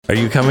Are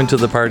you coming to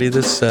the party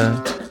this?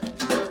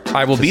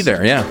 I will be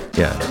there. Yeah.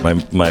 Yeah.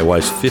 My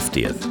wife's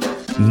 50th.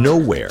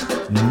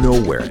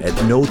 Nowhere,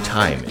 at no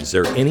time is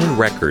there any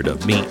record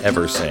of me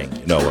ever saying,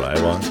 you know what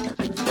I want?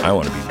 I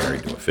want to be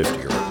married to a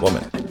 50-year-old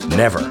woman.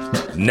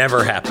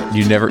 Never happened.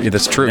 You never.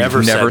 That's true.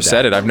 You've never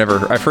said it.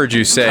 I've heard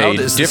you say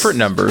different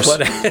numbers,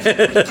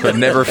 but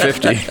never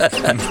 50.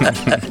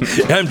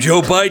 I'm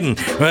Joe Biden.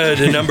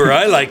 The number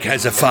I like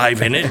has a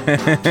 5 in it.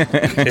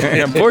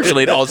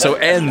 Unfortunately, it also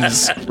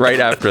ends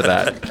right after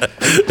that.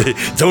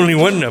 It's only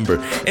one number.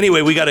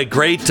 Anyway, we got a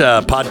great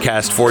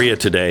podcast for you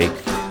today.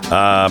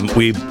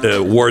 We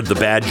award the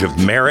badge of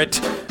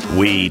merit.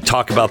 We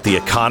talk about the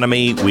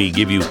economy. We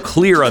give you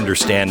clear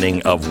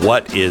understanding of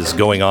what is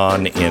going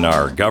on in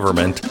our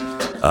government.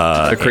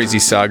 The crazy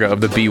saga of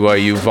the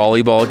BYU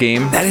volleyball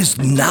game. That is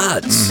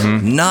nuts.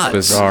 Nuts.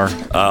 Bizarre.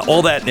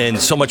 All that and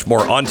so much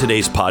more on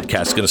today's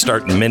podcast. It's going to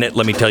start in a minute.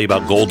 Let me tell you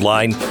about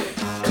Goldline.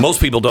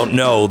 Most people don't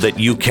know that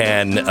you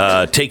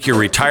can take your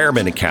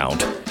retirement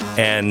account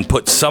and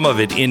put some of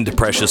it into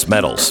precious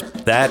metals.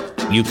 That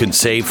you can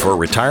save for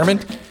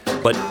retirement.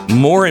 But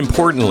more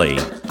importantly,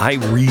 I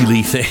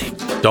really think,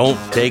 don't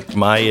take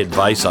my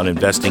advice on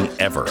investing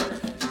ever,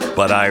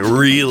 but I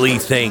really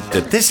think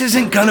that this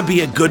isn't going to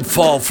be a good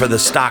fall for the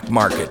stock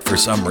market for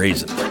some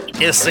reason. I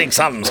just think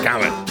something's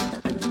coming.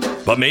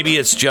 But maybe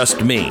it's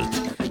just me.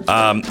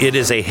 It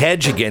is a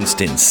hedge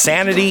against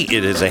insanity.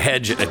 It is a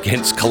hedge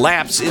against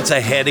collapse. It's a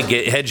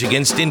hedge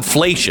against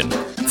inflation.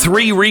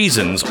 3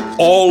 reasons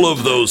all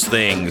of those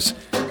things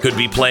could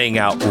be playing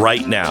out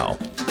right now.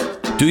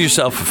 Do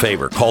yourself a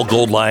favor. Call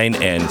Goldline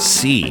and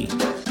see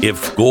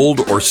if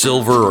gold or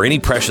silver or any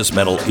precious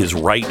metal is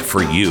right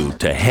for you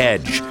to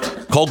hedge.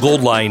 Call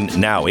Goldline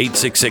now,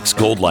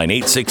 866-GOLDLINE,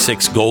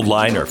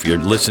 866-GOLDLINE, or if you're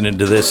listening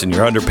to this in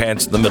your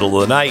underpants in the middle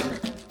of the night,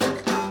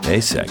 hey,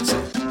 sexy.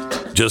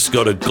 Just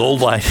go to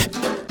Goldline.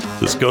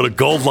 Just go to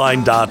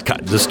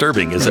goldline.com.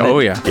 Disturbing, isn't it? Oh,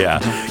 yeah. Yeah.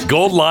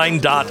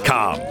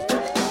 Goldline.com.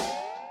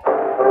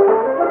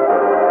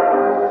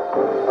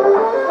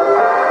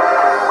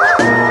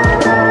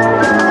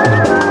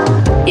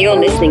 You're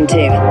listening to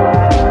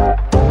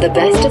the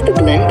best of the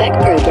Glenn Beck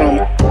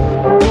program.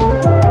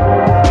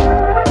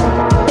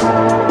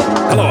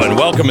 Hello and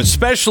welcome,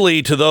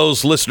 especially to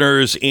those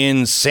listeners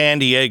in San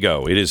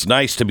Diego. It is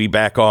nice to be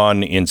back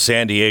on in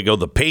San Diego,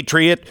 the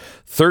Patriot,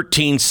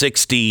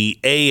 1360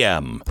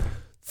 AM.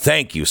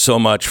 Thank you so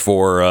much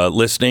for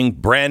listening.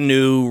 Brand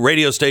new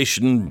radio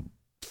station,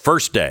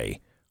 first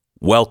day.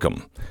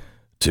 Welcome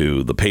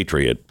to the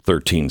Patriot,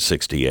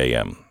 1360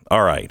 AM.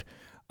 All right.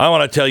 I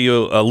want to tell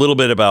you a little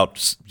bit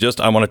about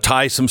I want to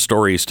tie some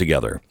stories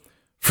together.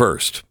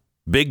 First,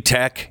 big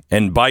tech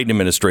and Biden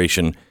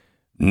administration.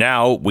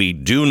 Now we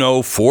do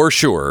know for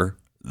sure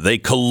they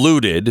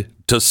colluded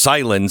to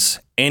silence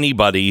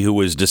anybody who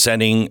was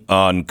dissenting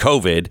on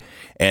COVID.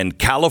 And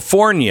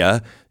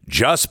California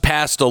just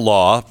passed a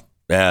law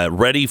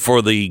ready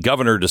for the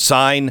governor to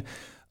sign,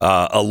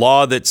 a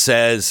law that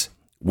says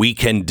we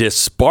can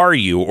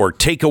disbar you or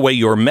take away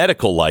your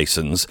medical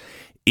license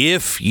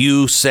if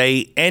you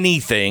say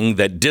anything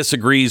that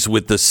disagrees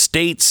with the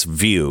state's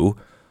view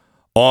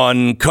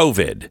on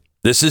COVID.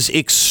 This is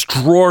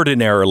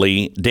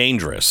extraordinarily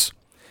dangerous.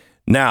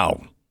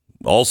 Now,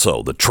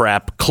 also the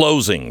trap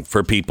closing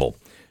for people.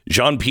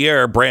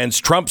 Jean-Pierre brands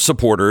Trump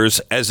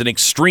supporters as an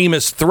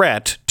extremist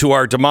threat to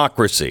our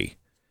democracy.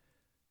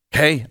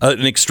 Okay,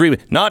 an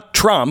extremist, not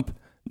Trump,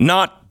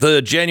 not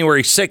the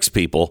January 6th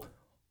people.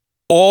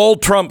 All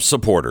Trump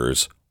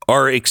supporters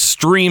are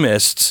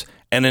extremists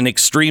and an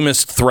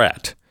extremist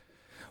threat.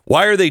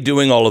 Why are they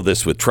doing all of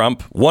this with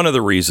Trump? One of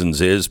the reasons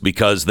is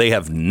because they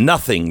have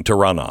nothing to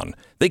run on.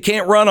 They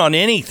can't run on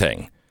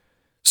anything.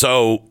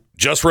 So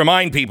just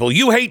remind people,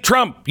 you hate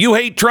Trump, you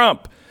hate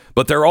Trump.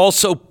 But they're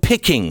also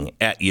picking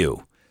at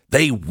you.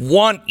 They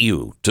want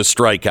you to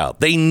strike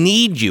out. They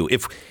need you.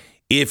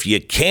 If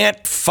you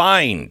can't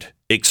find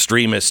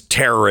extremist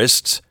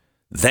terrorists,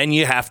 then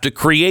you have to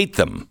create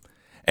them.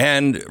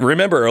 And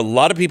remember, a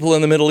lot of people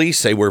in the Middle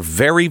East say we're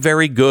very,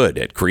 very good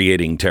at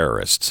creating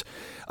terrorists.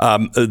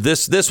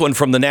 This one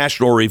from the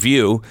National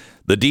Review,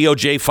 the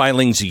DOJ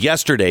filings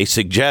yesterday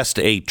suggest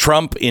a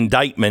Trump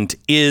indictment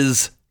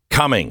is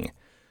coming.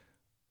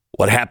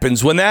 What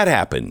happens when that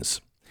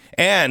happens?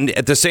 And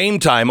at the same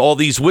time, all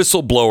these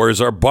whistleblowers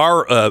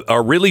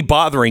are really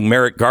bothering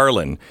Merrick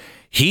Garland.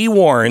 He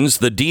warns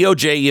the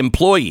DOJ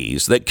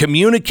employees that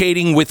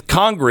communicating with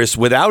Congress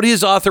without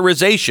his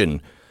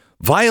authorization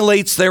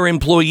violates their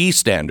employee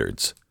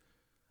standards.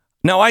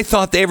 Now, I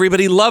thought that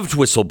everybody loved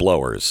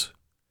whistleblowers.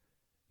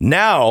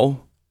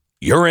 Now,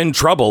 you're in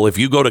trouble if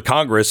you go to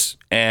Congress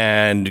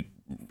and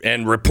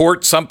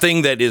report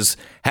something that is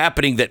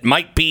happening that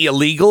might be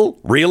illegal.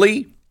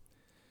 Really?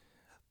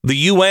 The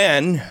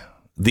UN,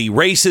 the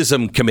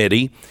Racism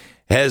Committee,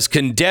 has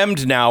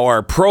condemned now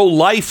our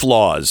pro-life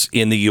laws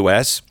in the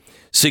U.S.,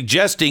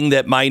 suggesting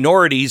that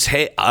minorities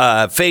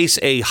face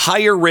a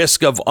higher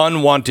risk of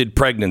unwanted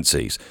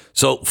pregnancies.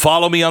 So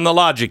follow me on the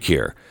logic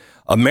here.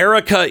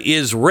 America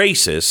is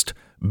racist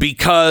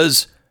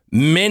because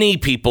many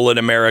people in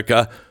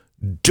America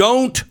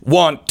don't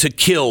want to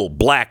kill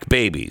black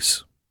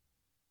babies.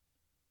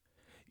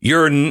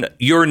 You're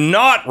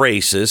not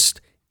racist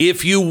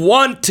if you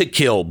want to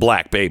kill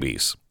black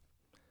babies.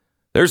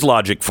 There's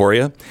logic for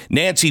you.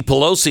 Nancy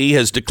Pelosi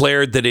has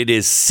declared that it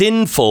is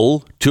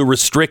sinful to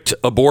restrict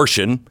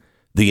abortion.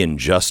 The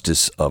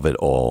injustice of it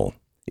all.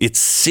 It's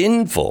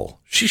sinful.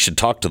 She should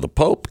talk to the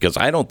Pope because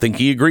I don't think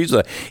he agrees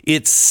with that.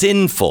 It's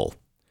sinful.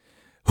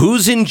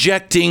 Who's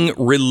injecting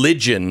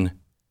religion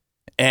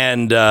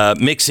and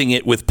mixing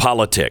it with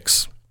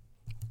politics?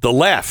 The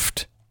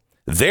left.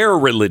 Their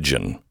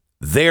religion.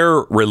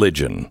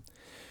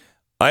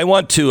 I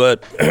want to,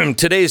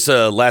 today's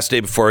last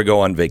day before I go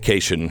on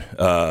vacation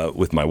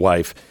with my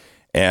wife,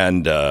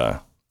 and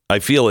I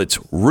feel it's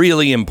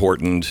really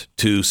important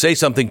to say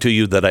something to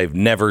you that I've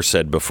never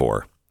said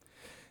before.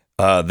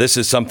 This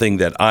is something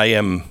that I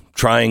am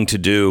trying to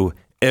do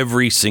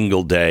every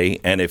single day,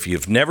 and if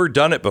you've never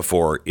done it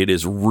before, it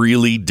is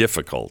really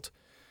difficult,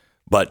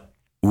 but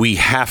we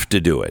have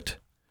to do it.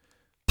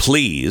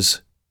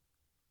 Please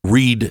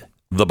read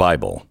the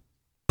Bible.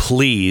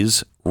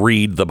 Please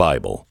read the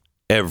Bible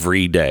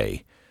every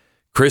day.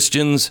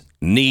 Christians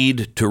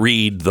need to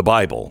read the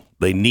Bible.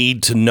 They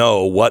need to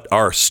know what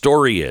our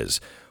story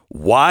is,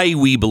 why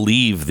we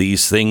believe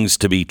these things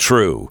to be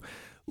true.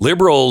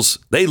 Liberals,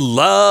 they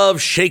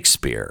love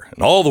Shakespeare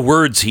and all the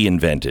words he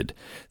invented.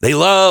 They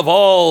love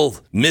all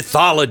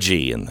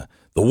mythology and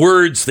the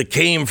words that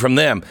came from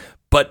them,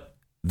 but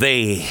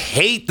they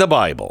hate the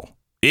Bible.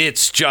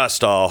 It's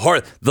just a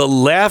horror. The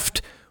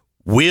left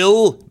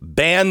will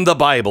ban the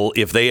Bible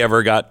if they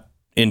ever got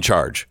in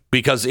charge,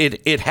 because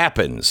it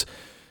happens.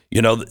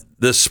 You know,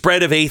 the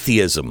spread of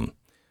atheism.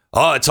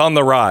 Oh, it's on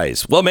the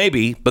rise. Well,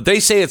 maybe, but they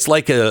say it's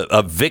like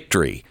a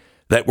victory,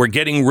 that we're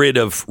getting rid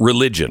of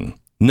religion.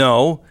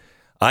 No,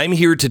 I'm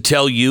here to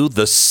tell you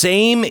the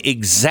same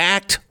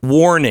exact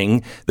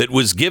warning that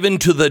was given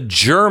to the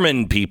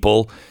German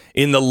people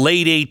in the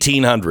late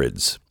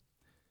 1800s.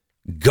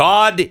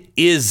 God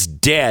is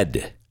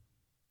dead.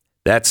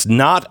 That's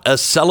not a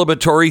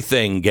celebratory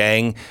thing,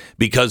 gang,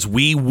 because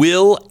we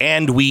will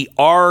and we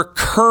are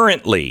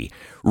currently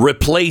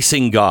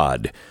replacing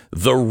God.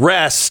 The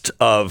rest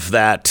of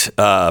that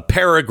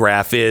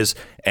paragraph is,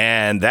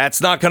 and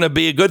that's not going to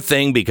be a good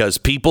thing because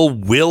people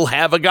will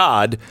have a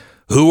God.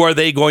 Who are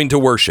they going to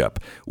worship?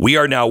 We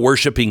are now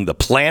worshiping the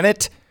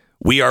planet.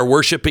 We are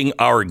worshiping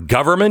our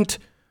government.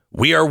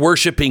 We are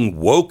worshiping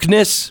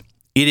wokeness.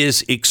 It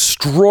is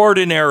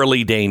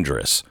extraordinarily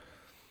dangerous.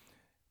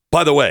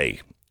 By the way,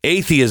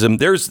 atheism,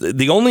 there's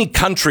the only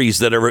countries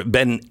that have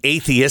been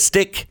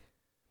atheistic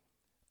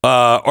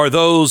are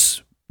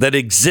those that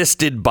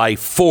existed by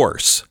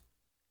force,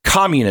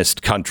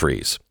 communist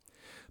countries.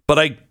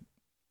 But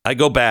I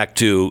go back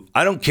to,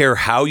 I don't care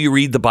how you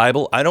read the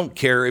Bible. I don't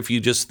care if you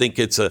just think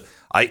it's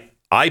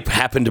I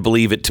happen to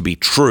believe it to be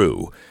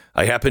true.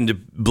 I happen to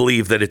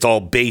believe that it's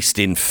all based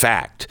in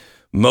fact.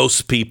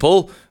 Most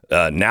people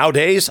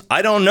nowadays,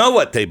 I don't know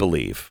what they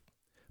believe.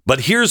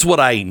 But here's what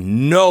I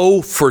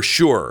know for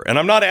sure. And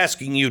I'm not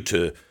asking you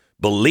to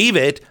believe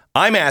it.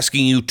 I'm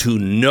asking you to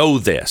know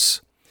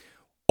this.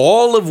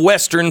 All of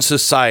Western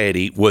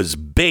society was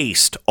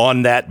based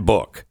on that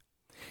book.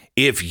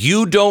 If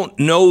you don't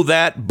know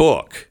that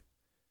book,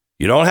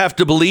 you don't have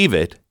to believe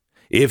it.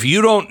 If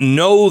you don't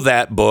know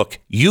that book,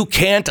 you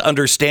can't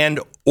understand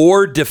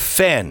or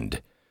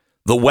defend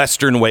the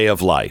Western way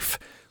of life.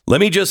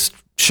 Let me just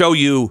show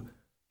you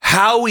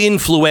how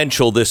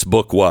influential this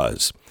book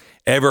was.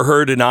 Ever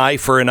heard an eye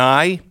for an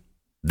eye?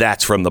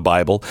 That's from the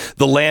Bible.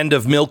 The land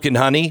of milk and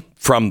honey?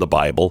 From the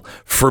Bible.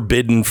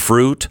 Forbidden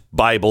fruit?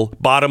 Bible.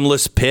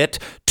 Bottomless pit?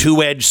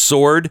 Two-edged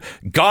sword?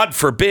 God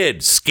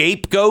forbid.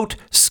 Scapegoat?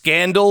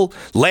 Scandal?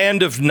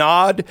 Land of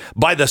Nod?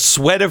 By the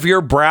sweat of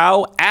your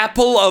brow?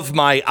 Apple of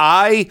my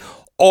eye?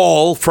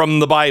 All from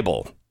the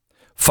Bible.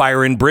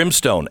 Fire and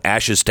brimstone?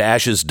 Ashes to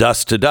ashes,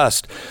 dust to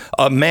dust.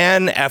 A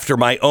man after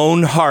my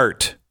own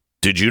heart.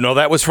 Did you know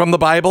that was from the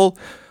Bible?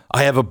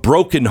 I have a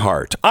broken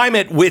heart. I'm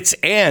at wit's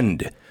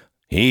end.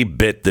 He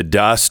bit the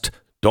dust.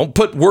 Don't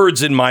put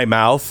words in my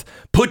mouth.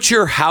 Put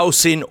your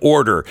house in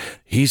order.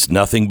 He's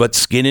nothing but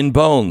skin and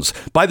bones.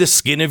 By the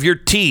skin of your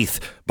teeth.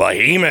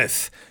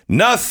 Behemoth.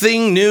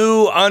 Nothing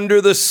new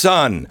under the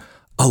sun.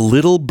 A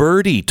little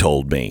birdie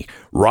told me.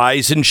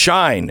 Rise and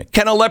shine.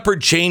 Can a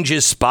leopard change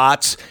his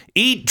spots?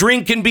 Eat,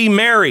 drink, and be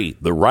merry.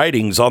 The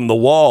writing's on the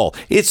wall.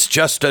 It's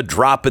just a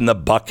drop in the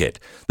bucket.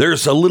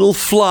 There's a little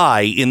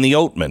fly in the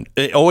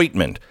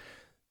ointment.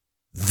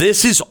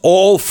 This is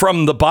all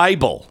from the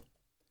Bible.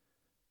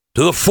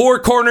 To the four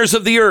corners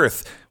of the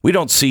earth. We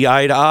don't see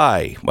eye to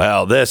eye.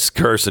 Well, this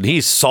person,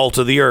 he's salt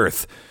of the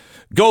earth.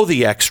 Go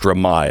the extra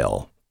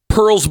mile.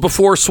 Pearls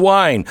before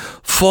swine.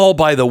 Fall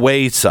by the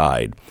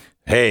wayside.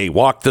 Hey,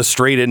 walk the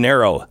straight and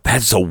narrow.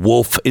 That's a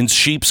wolf in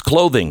sheep's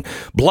clothing.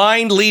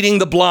 Blind leading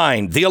the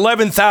blind. The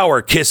 11th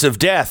hour, kiss of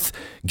death.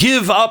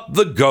 Give up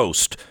the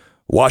ghost.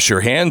 Wash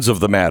your hands of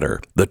the matter.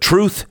 The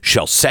truth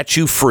shall set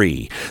you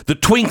free. The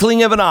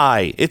twinkling of an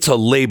eye, it's a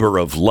labor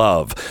of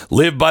love.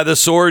 Live by the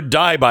sword,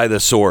 die by the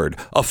sword.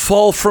 A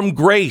fall from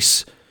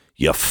grace.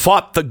 You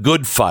fought the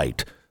good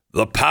fight.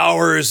 The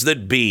powers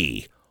that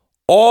be.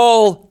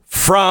 All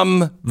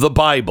from the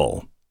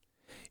Bible.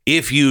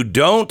 If you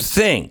don't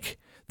think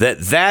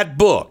that that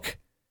book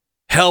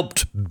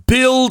helped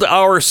build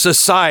our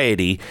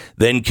society,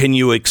 then can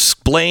you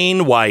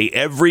explain why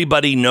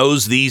everybody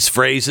knows these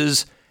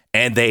phrases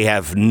and they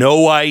have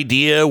no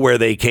idea where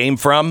they came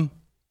from?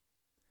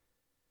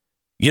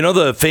 You know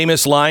the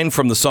famous line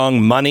from the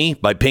song Money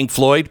by Pink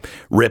Floyd?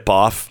 Rip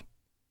off.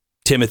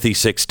 Timothy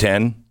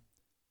 6:10.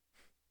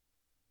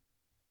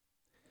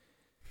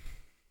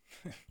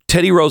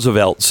 Teddy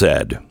Roosevelt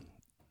said,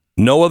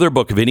 "No other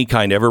book of any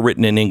kind ever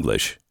written in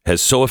English has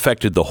so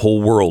affected the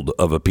whole world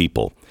of a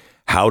people."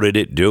 How did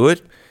it do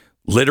it?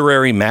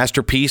 Literary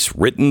masterpiece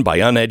written by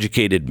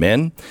uneducated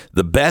men.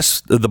 The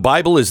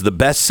Bible is the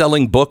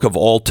best-selling book of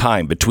all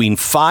time. Between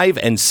 5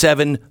 and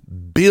 7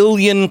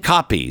 billion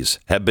copies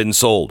have been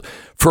sold.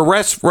 For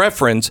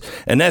reference,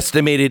 an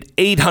estimated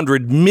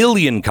 800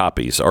 million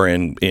copies are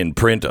in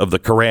print of the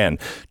Quran.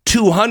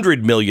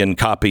 200 million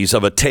copies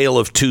of A Tale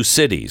of Two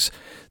Cities.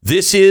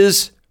 This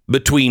is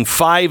between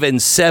 5 and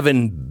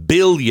 7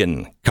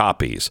 billion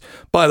copies.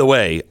 By the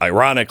way,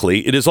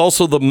 ironically, it is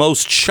also the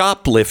most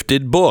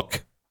shoplifted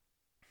book.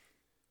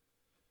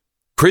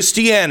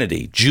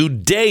 Christianity,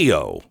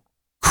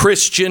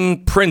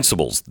 Judeo-Christian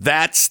principles.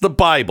 That's the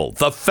Bible,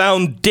 the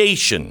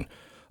foundation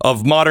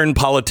of modern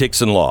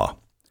politics and law.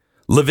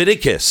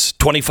 Leviticus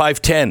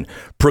 25:10,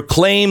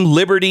 proclaim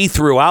liberty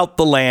throughout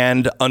the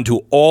land unto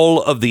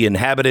all of the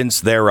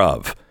inhabitants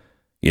thereof.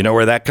 You know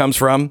where that comes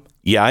from?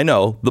 Yeah, I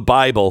know, the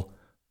Bible,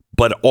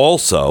 but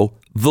also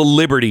the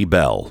Liberty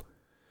Bell.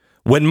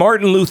 When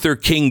Martin Luther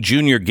King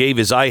Jr. gave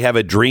his I Have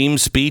a Dream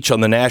speech on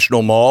the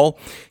National Mall,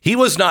 he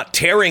was not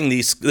tearing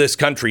this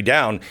country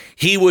down.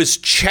 He was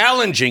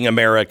challenging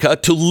America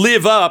to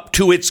live up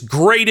to its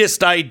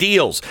greatest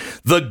ideals,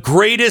 the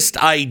greatest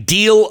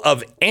ideal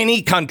of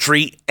any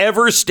country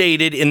ever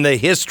stated in the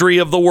history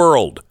of the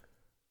world.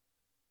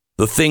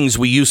 The things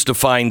we used to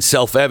find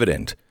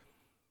self-evident.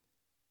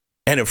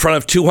 And in front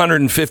of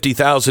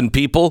 250,000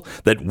 people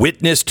that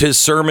witnessed his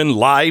sermon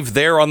live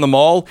there on the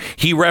mall,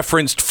 he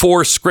referenced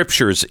 4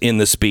 scriptures in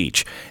the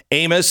speech.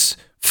 Amos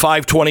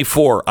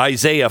 5:24,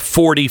 Isaiah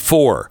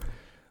 44,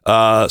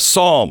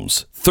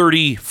 Psalms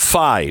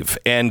 35,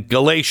 and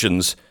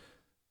Galatians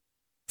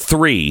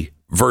 3,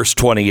 verse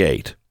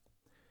 28.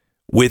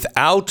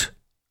 Without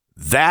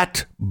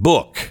that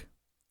book,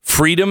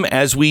 freedom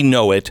as we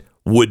know it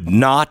would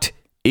not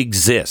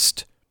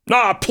exist.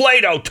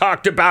 Plato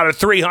talked about it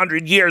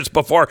 300 years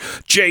before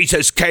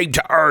Jesus came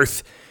to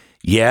earth.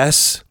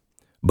 Yes,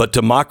 but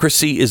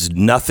democracy is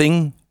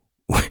nothing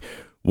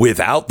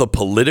without the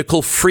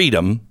political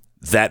freedom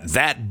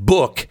that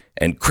book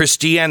and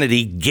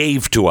Christianity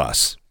gave to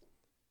us.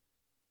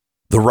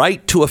 The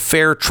right to a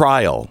fair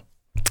trial.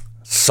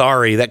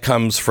 Sorry, that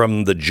comes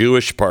from the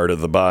Jewish part of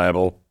the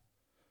Bible.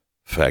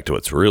 In fact,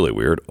 what's really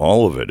weird,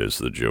 all of it is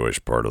the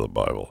Jewish part of the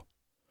Bible.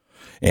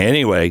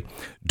 Anyway,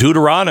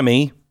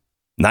 Deuteronomy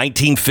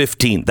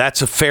 19:15,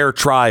 that's a fair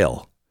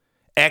trial.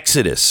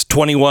 Exodus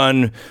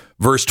 21,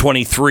 verse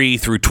 23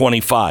 through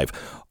 25.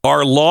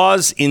 Our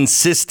law's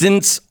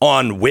insistence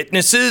on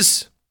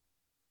witnesses,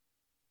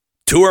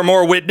 2 or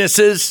more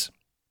witnesses,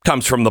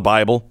 comes from the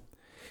Bible.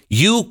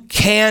 You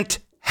can't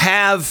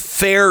have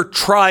fair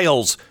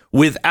trials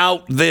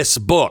without this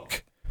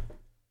book.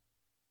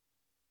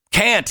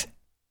 Can't.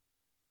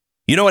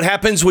 You know what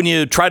happens when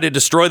you try to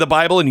destroy the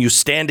Bible and you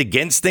stand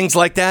against things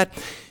like that?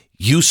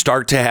 You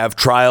start to have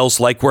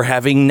trials like we're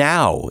having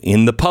now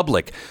in the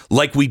public,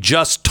 like we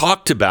just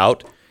talked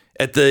about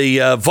at the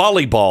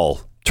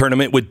volleyball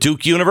tournament with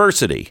Duke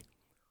University.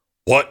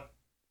 What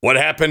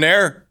happened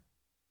there?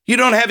 You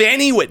don't have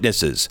any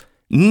witnesses.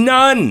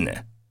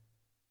 None.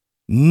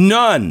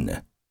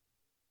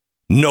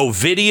 No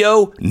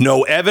video,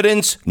 no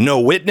evidence, no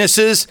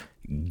witnesses.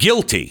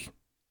 Guilty.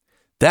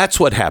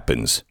 That's what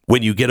happens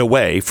when you get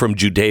away from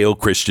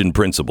Judeo-Christian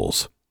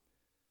principles.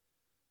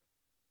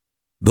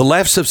 The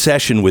left's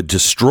obsession with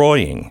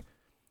destroying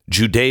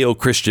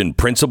Judeo-Christian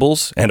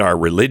principles and our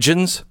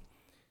religions,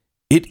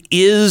 it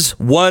is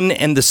one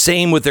and the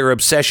same with their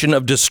obsession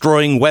of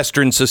destroying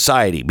Western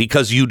society,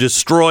 because you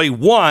destroy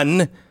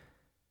one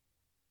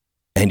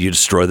and you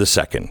destroy the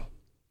second.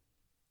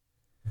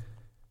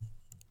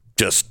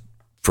 Just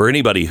for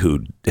anybody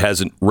who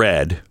hasn't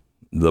read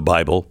the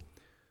Bible,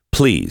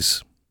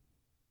 please,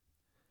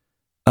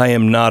 I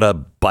am not a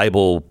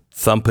Bible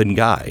thumping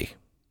guy.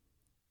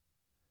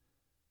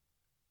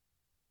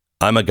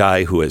 I'm a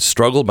guy who has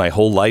struggled my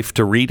whole life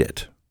to read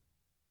it.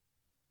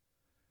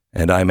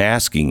 And I'm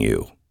asking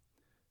you,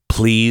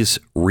 please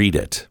read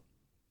it.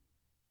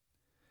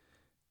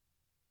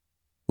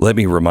 Let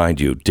me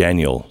remind you,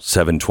 Daniel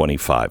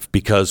 7:25,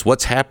 because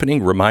what's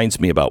happening reminds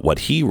me about what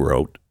he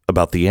wrote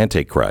about the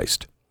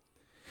Antichrist.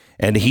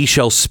 And he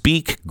shall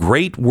speak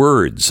great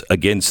words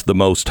against the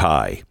Most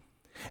High,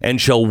 and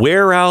shall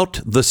wear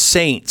out the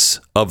saints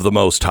of the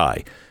Most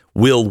High,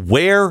 will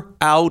wear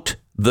out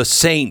the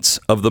saints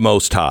of the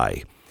Most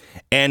High,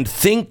 and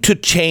think to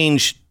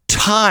change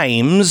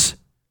times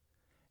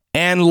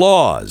and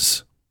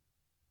laws.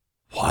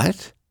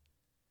 What?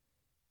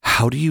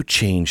 How do you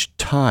change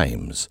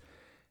times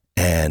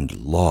and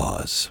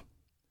laws?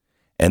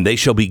 And they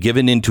shall be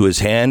given into his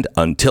hand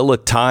until a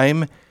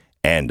time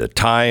and a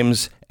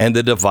times and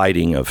the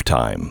dividing of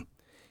time.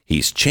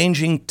 He's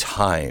changing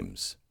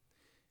times.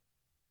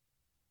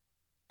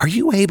 Are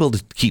you able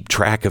to keep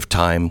track of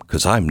time?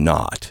 Because I'm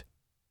not.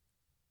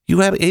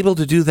 You able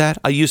to do that?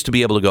 I used to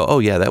be able to go, oh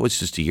yeah, that was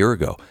just a year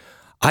ago.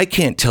 I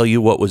can't tell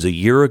you what was a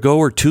year ago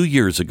or 2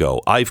 years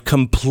ago. I've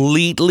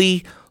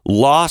completely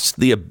lost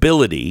the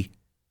ability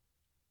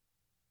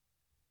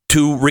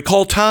to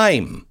recall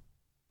time.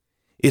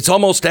 It's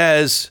almost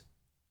as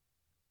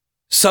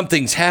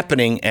something's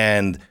happening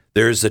and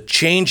there's a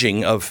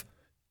changing of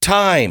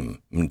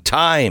time and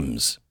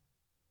times.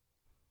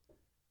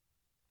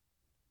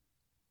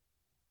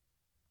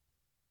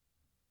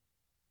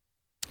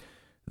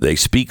 They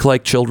speak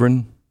like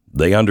children.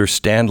 They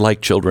understand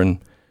like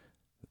children.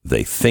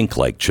 They think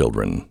like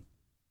children.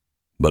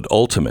 But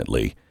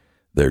ultimately,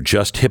 they're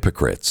just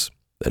hypocrites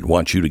that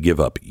want you to give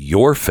up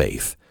your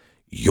faith,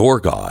 your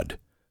God,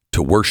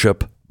 to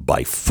worship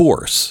by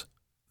force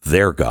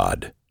their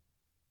God.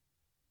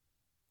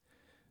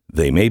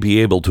 They may be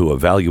able to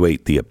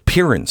evaluate the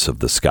appearance of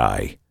the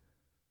sky,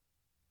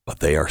 but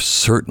they are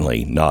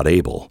certainly not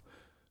able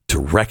to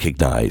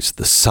recognize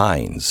the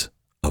signs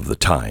of the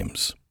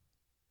times.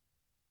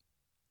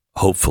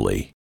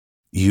 Hopefully,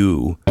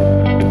 you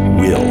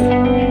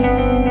will.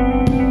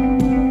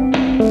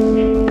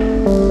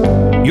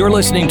 You're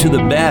listening to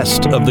the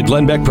best of the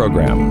Glenn Beck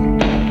program.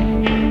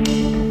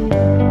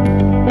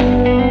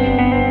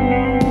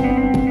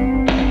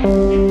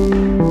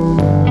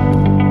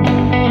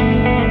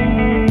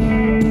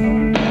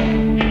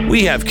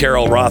 We have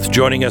Carol Roth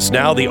joining us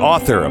now, the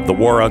author of The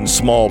War on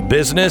Small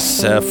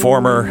Business,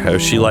 former,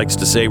 as she likes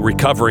to say,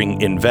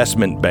 recovering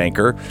investment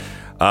banker.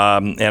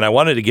 And I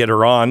wanted to get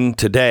her on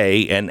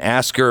today and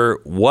ask her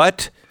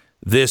what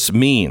this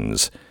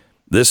means.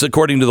 This,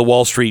 according to the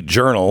Wall Street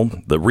Journal,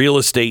 the real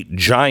estate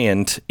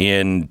giant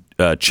in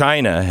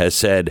China has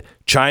said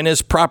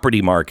China's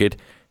property market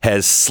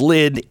has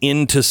slid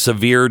into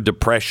severe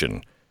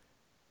depression.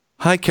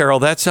 Hi, Carol.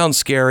 That sounds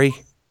scary.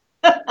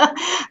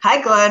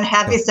 Hi, Glenn.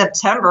 Happy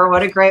September.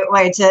 What a great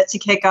way to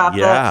kick off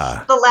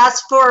the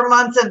last 4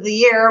 months of the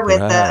year with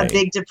a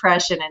big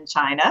depression in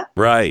China.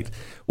 Right.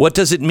 What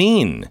does it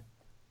mean?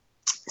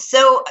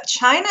 So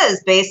China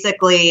is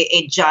basically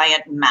a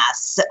giant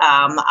mess.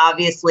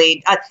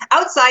 Obviously,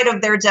 outside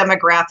of their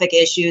demographic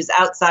issues,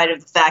 outside of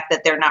the fact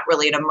that they're not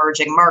really an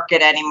emerging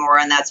market anymore,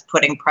 and that's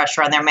putting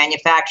pressure on their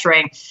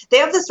manufacturing, they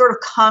have this sort of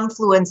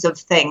confluence of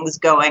things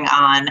going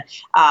on.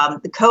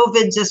 The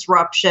COVID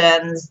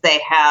disruptions, they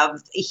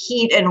have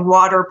heat and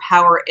water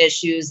power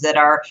issues that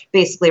are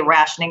basically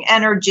rationing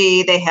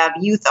energy. They have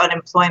youth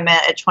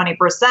unemployment at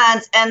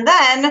 20%. And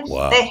then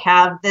they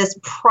have this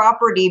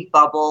property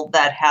bubble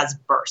that has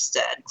bursted.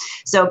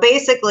 So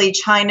basically,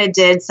 China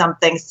did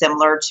something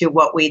similar to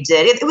what we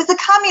did. It was a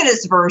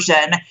communist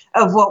version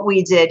of what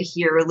we did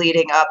here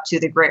leading up to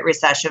the Great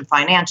Recession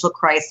financial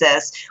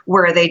crisis,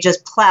 where they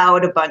just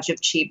plowed a bunch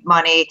of cheap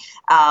money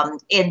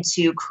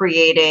into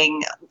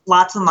creating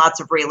lots and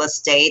lots of real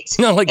estate.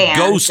 Not like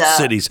ghost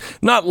cities,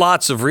 not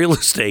lots of real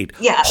estate.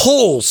 Yeah.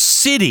 Whole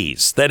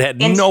cities that had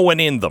no one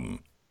in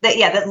them. That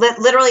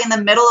literally in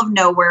the middle of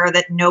nowhere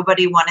that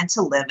nobody wanted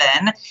to live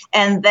in.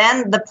 And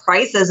then the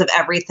prices of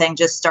everything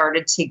just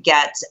started to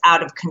get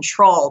out of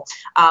control.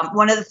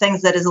 One of the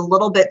things that is a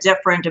little bit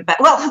different about,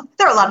 well,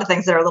 there are a lot of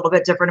things that are a little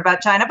bit different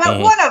about China, but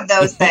one of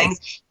those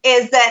things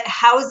is that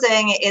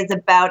housing is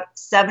about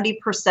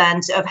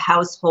 70% of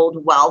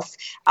household wealth.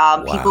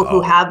 People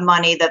who have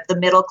money, that the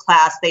middle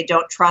class, they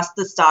don't trust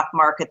the stock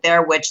market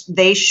there, which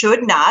they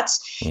should not.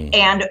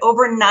 And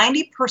over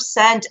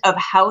 90% of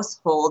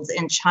households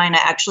in China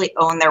actually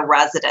own their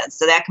residence.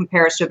 So that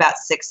compares to about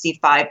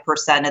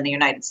 65% in the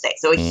United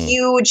States. So a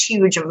huge,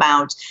 huge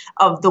amount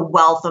of the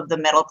wealth of the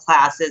middle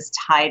class is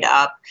tied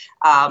up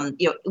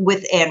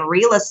within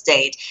real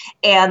estate.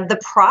 And the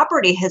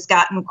property has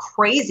gotten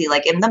crazy.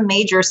 Like in the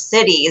major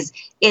cities,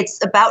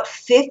 it's about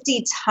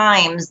 50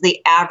 times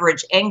the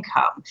average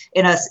income.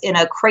 In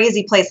a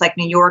crazy place like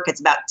New York, it's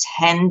about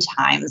 10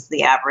 times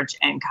the average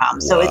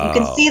income. So you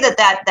can see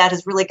that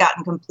has really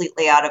gotten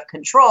completely out of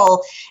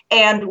control.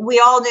 And we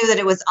all knew that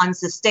it was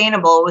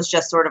unsustainable. It was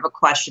just sort of a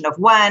question of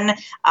when.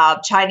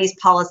 Chinese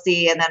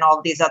policy and then all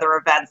of these other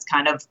events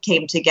kind of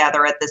came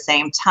together at the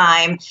same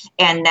time.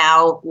 And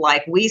now,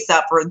 like we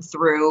suffered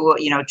through,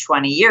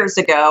 20 years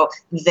ago,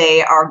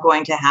 they are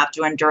going to have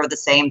to endure the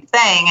same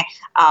thing.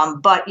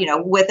 But,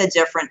 with a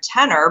different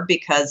tenor,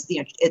 because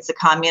it's a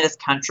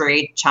communist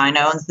country.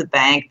 China owns the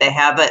bank. They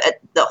have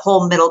the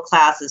whole middle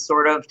class is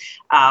sort of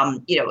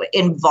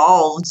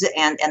involved,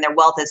 and their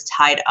wealth is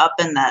tied up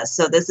in this.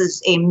 So this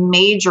is a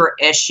major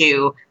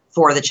issue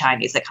for the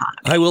Chinese economy.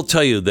 I will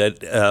tell you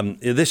that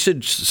this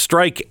should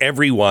strike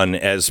everyone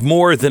as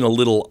more than a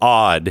little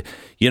odd.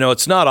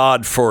 It's not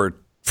odd for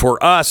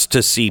us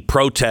to see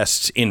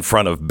protests in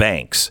front of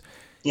banks.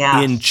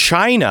 Yeah. In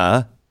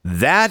China,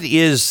 That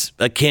is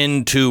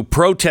akin to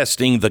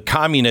protesting the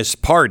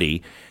Communist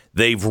Party.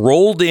 They've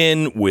rolled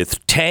in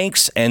with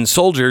tanks and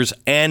soldiers,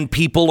 and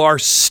people are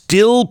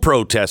still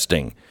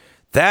protesting.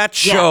 That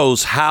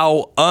shows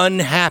how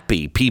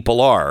unhappy people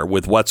are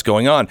with what's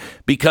going on.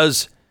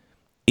 Because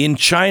in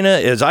China,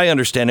 as I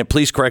understand it,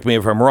 please correct me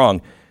if I'm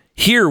wrong,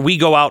 here we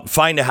go out and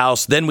find a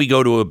house, then we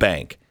go to a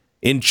bank.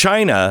 In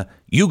China,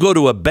 you go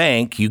to a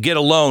bank, you get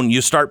a loan,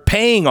 you start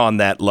paying on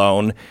that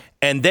loan,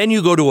 and then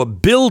you go to a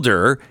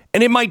builder,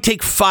 and it might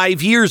take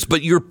 5 years,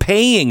 but you're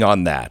paying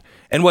on that.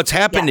 And what's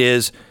happened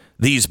is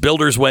these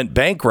builders went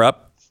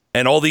bankrupt,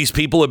 and all these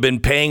people have been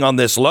paying on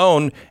this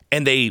loan,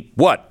 and they,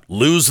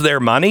 lose their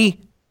money?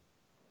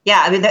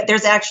 Yeah, I mean,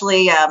 there's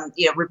actually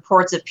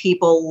reports of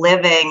people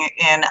living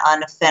in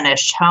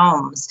unfinished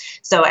homes.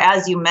 So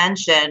as you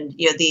mentioned,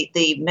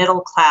 the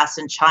middle class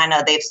in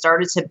China, they've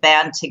started to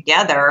band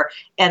together,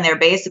 and they're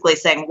basically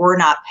saying we're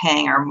not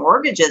paying our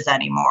mortgages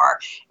anymore.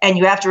 And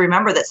you have to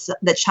remember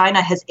that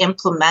China has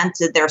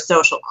implemented their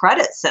social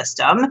credit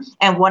system,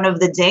 and one of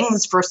the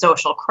dings for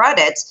social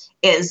credit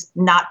is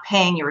not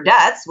paying your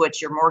debts,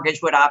 which your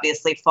mortgage would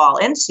obviously fall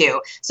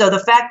into. So the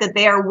fact that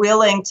they are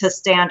willing to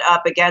stand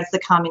up against the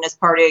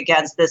Communist Party,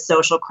 against this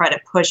social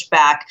credit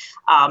pushback,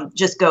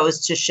 just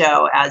goes to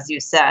show, as you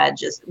said,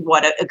 just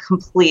what a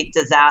complete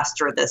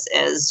disaster this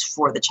is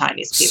for the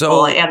Chinese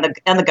people and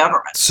the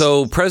government.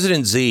 So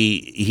President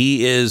Xi,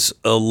 he is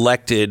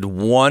elected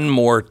one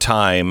more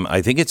time.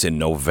 I think it's in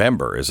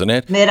November, isn't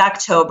it?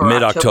 Mid-October.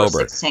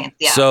 October 16th,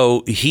 yeah.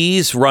 So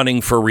he's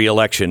running for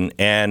re-election,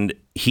 and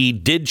he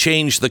did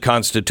change the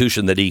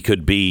Constitution that he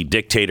could be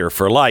dictator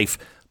for life,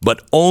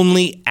 but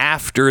only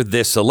after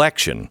this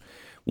election.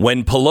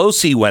 When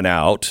Pelosi went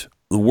out,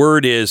 the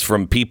word is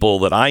from people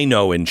that I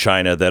know in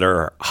China that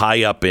are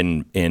high up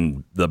in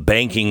the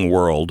banking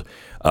world,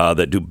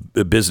 that do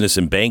business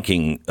in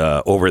banking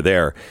over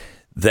there,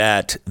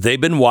 that they've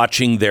been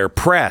watching their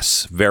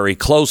press very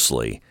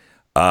closely,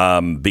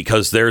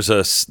 because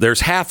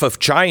there's half of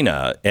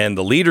China and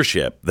the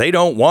leadership, they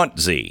don't want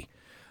Xi.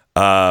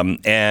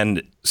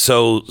 And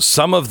so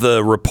some of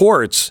the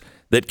reports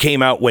that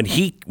came out when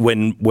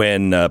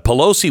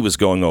Pelosi was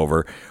going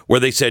over, where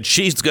they said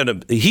he's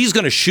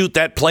gonna shoot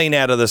that plane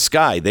out of the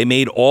sky. They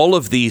made all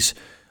of these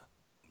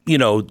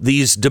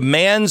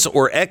demands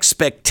or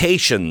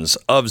expectations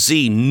of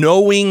Xi,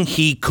 knowing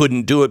he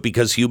couldn't do it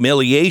because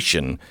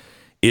humiliation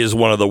is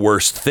one of the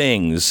worst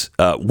things.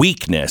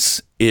 Weakness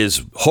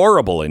is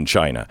horrible in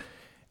China,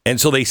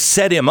 and so they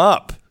set him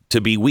up to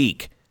be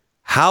weak.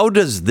 How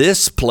does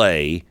this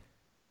play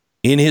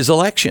in his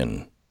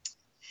election?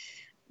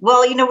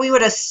 Well, we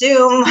would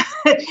assume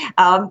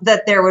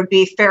that there would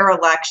be fair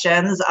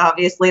elections.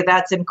 Obviously,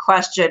 that's in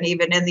question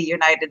even in the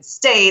United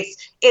States.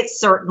 It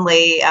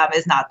certainly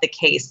is not the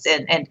case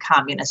in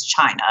communist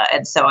China.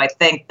 And so I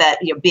think that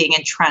being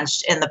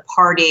entrenched in the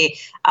party,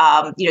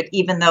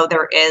 even though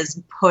there is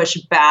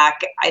pushback,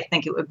 I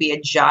think it would be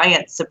a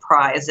giant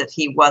surprise if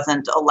he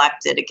wasn't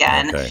elected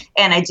again. Okay.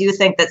 And I do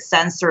think that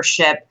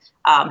censorship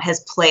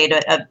has played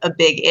a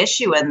big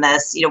issue in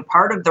this.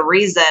 Part of the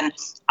reason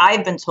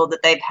I've been told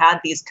that they've had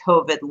these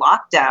COVID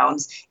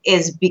lockdowns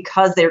is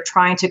because they're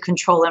trying to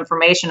control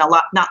information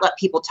not let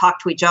people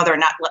talk to each other,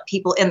 not let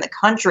people in the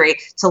country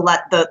to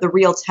let the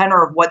real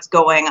tenor of what's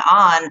going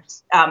on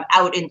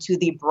out into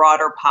the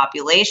broader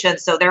population.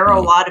 So there are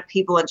a lot of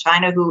people in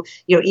China who,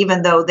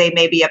 even though they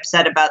may be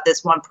upset about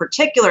this one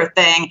particular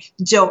thing,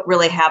 don't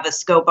really have a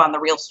scope on the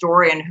real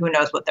story, and who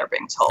knows what they're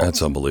being told.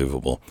 That's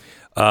unbelievable.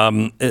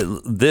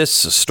 This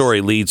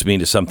story leads me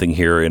to something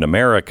here in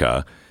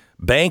America.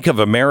 Bank of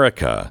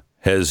America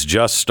has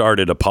just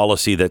started a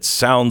policy that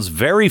sounds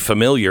very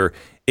familiar,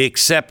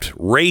 except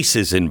race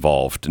is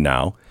involved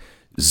now.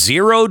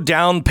 0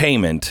 down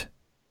payment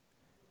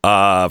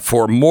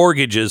for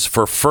mortgages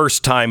for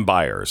first-time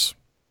buyers.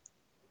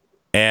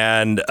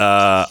 And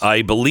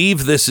I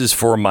believe this is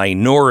for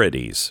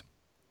minorities,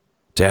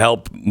 to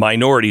help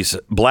minorities,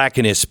 Black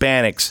and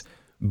Hispanics,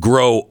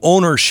 grow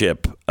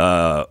ownership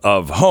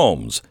of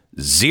homes.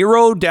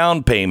 0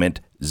 down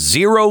payment,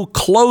 0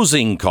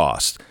 closing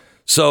costs.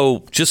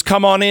 So just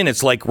come on in.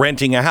 It's like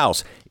renting a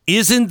house.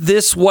 Isn't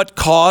this what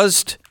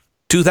caused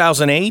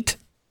 2008?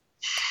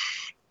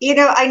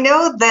 I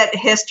know that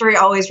history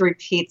always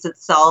repeats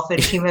itself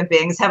and human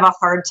beings have a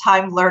hard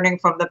time learning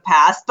from the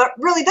past, but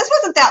really this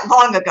wasn't that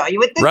long ago. You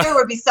would think there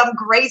would be some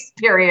grace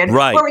period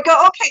where we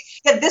go,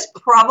 okay, this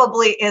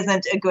probably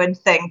isn't a good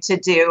thing to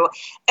do.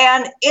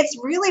 And it's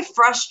really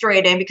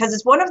frustrating because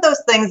it's one of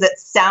those things that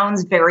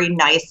sounds very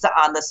nice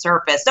on the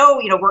surface. Oh,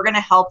 we're going to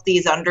help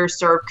these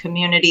underserved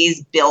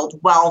communities build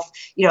wealth.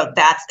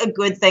 That's a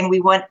good thing.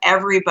 We want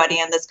everybody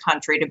in this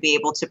country to be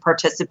able to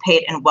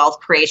participate in wealth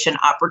creation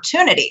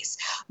opportunities.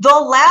 The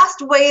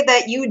last way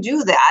that you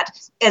do that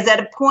is at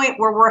a point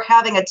where we're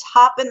having a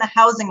top in the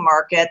housing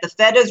market. The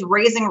Fed is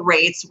raising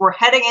rates. We're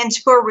heading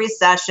into a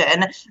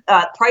recession.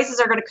 Prices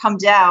are going to come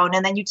down.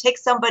 And then you take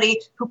somebody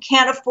who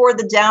can't afford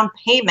the down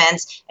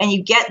payment and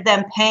you get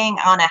them paying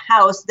on a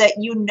house that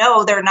you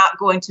know they're not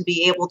going to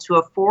be able to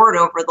afford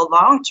over the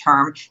long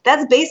term.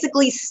 That's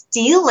basically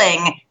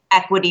stealing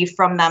equity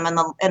from them in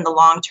the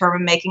long term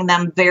and making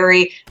them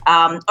very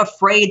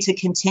afraid to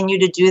continue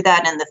to do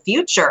that in the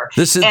future.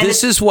 This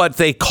is what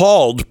they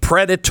called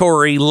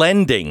predatory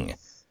lending.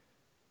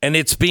 And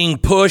it's being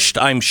pushed,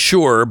 I'm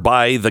sure,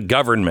 by the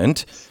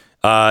government.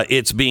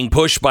 It's being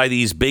pushed by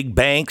these big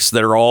banks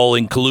that are all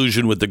in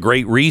collusion with the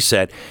Great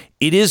Reset.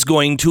 It is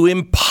going to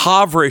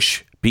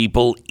impoverish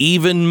people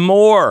even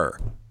more.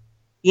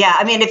 Yeah,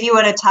 I mean, if you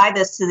want to tie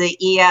this to the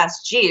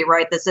ESG,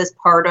 right, this is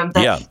part of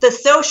the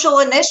social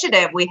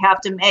initiative. We have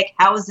to make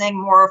housing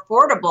more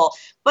affordable.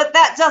 But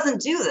that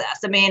doesn't do this.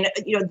 I mean,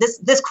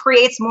 this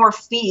creates more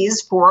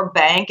fees for a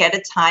bank at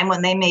a time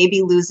when they may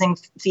be losing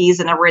fees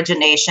in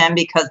origination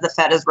because the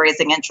Fed is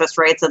raising interest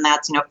rates and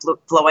that's,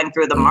 flowing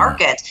through the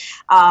market.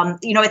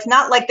 It's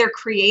not like they're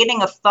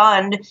creating a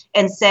fund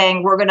and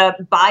saying we're going to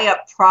buy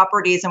up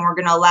properties and we're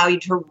going to allow you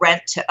to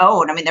rent to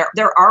own. I mean,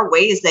 there are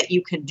ways that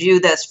you can do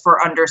this for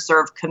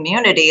underserved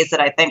communities that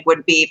I think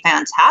would be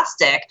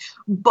fantastic,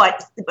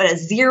 but a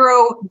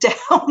zero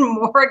down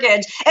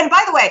mortgage. And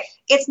by the way,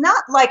 it's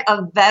not like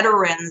a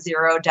veteran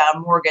zero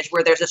down mortgage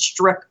where there's a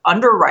strict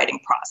underwriting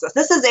process.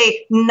 This is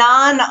a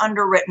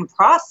non-underwritten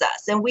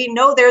process. And we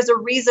know there's a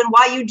reason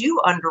why you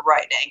do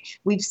underwriting.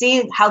 We've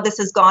seen how this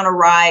has gone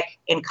awry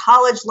in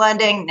college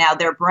lending. Now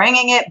they're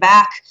bringing it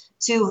back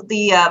to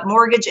the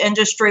mortgage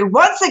industry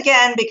once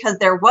again because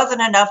there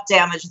wasn't enough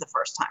damage the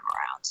first time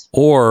around.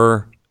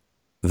 Or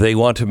they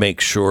want to make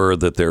sure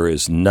that there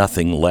is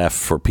nothing left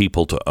for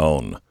people to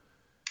own.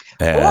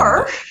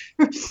 Or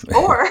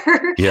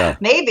yeah.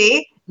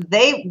 Maybe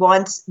they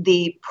want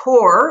the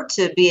poor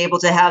to be able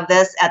to have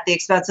this at the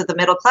expense of the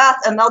middle class,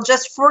 and they'll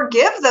just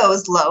forgive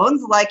those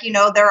loans like,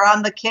 they're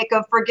on the kick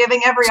of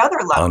forgiving every other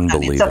loan.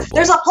 Unbelievable. I mean,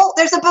 so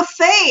there's a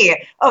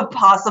buffet of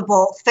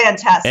possible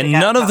fantastic and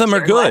none of them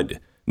are good.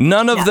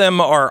 None of them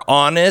are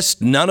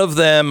honest. None of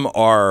them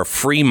are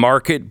free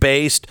market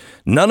based.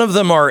 None of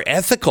them are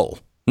ethical.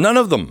 None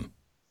of them.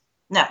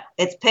 No,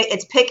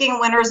 it's picking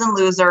winners and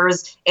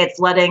losers. It's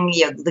letting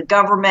the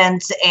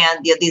government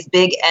and these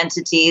big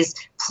entities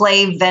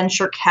play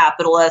venture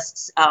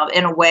capitalists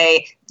in a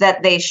way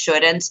that they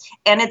shouldn't.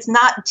 And it's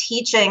not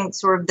teaching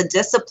sort of the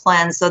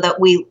discipline so that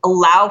we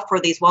allow for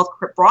these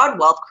broad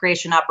wealth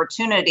creation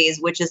opportunities,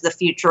 which is the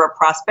future of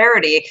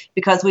prosperity,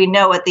 because we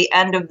know at the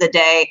end of the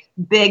day,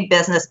 big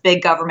business,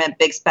 big government,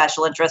 big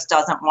special interest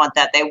doesn't want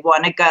that. They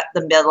want to gut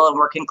the middle and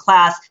working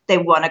class. They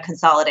want to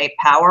consolidate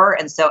power.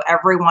 And so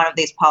every one of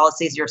these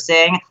policies you're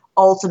seeing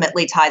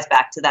ultimately ties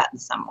back to that in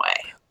some way.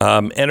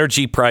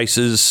 Energy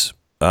prices,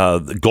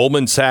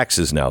 Goldman Sachs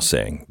is now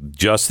saying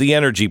just the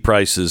energy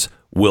prices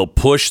will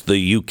push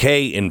the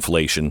UK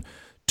inflation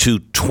to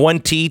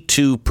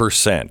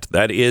 22%.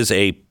 That is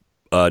a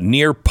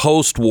near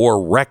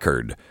post-war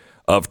record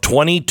of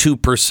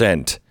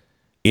 22%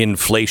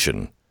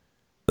 inflation.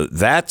 Let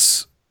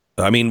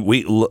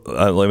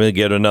me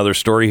get another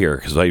story here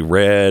because I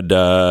read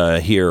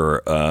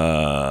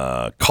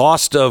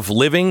cost of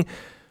living.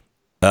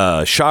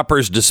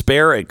 Shoppers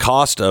despair at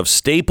cost of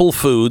staple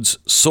foods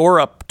soar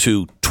up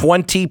to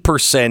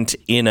 20%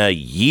 in a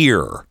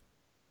year.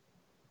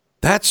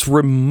 That's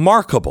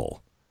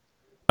remarkable.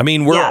 I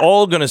mean, we're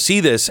all going to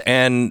see this,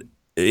 and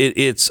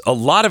it's a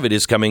lot of it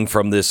is coming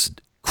from this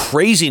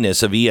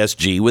craziness of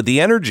ESG with the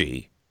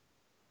energy.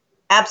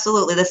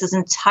 Absolutely. This is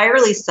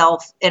entirely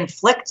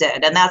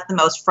self-inflicted. And that's the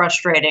most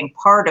frustrating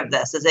part of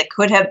this, is it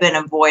could have been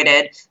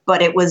avoided,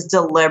 but it was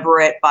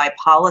deliberate by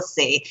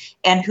policy.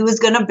 And who's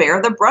going to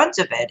bear the brunt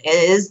of it?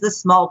 It is the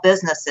small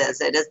businesses.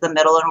 It is the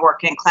middle and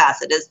working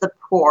class. It is the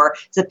poor.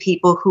 It's the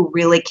people who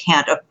really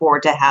can't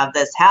afford to have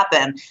this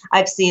happen.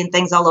 I've seen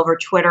things all over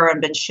Twitter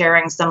and been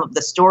sharing some of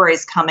the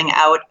stories coming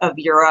out of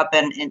Europe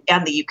and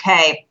the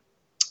UK.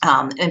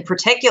 In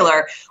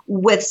particular,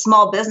 with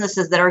small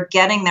businesses that are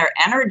getting their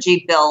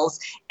energy bills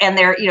and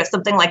they're,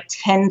 something like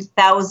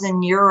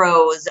 10,000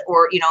 euros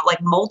or,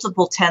 like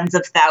multiple tens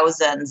of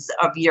thousands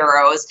of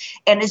euros.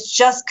 And it's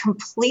just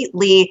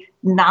completely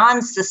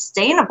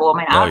non-sustainable. I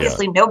mean,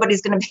 obviously,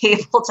 nobody's going to be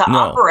able to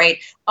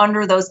operate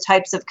under those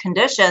types of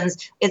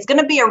conditions. It's going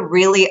to be a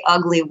really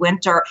ugly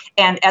winter.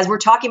 And as we're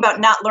talking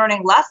about not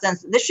learning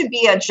lessons, this should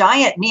be a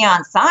giant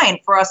neon sign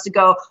for us to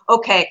go,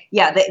 okay,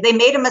 they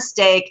made a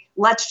mistake.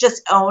 Let's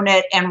just own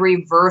it and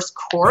reverse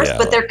course.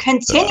 But they're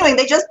continuing.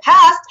 They just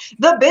passed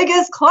the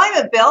biggest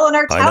climate bill and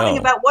are touting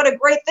about what a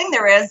great thing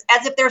there is,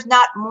 as if there's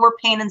not more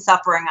pain and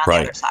suffering on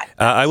the other side.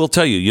 I will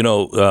tell you,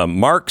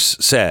 Marx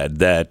said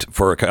that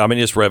for a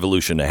communist revolution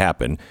to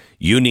happen,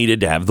 you needed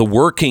to have the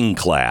working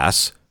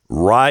class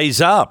rise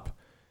up,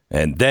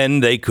 and then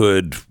they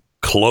could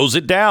close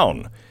it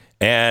down.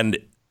 And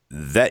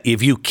that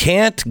if you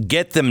can't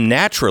get them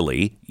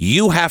naturally,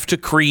 you have to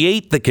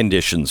create the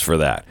conditions for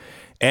that.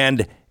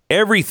 And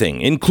everything,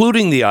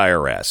 including the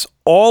IRS,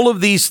 all of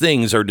these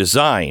things are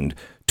designed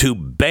to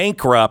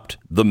bankrupt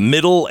the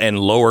middle and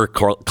lower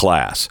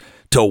class,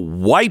 to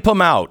wipe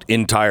them out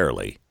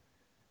entirely.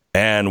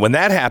 And when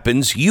that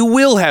happens, you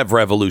will have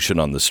revolution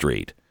on the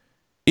street.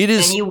 It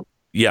is. Go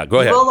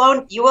ahead.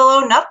 You will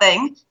own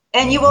nothing,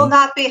 and you will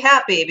not be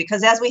happy,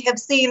 because as we have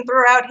seen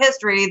throughout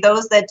history,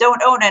 those that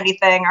don't own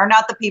anything are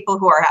not the people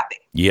who are happy.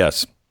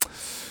 Yes.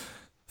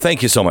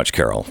 Thank you so much,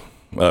 Carol.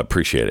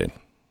 Appreciate it.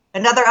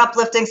 Another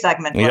uplifting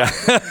segment. Yeah.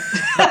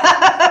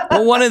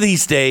 Well, one of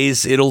these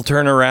days it'll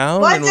turn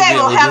around. One day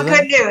we'll have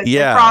good news.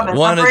 Yeah. I promise.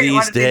 One of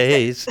these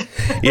days.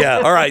 Yeah.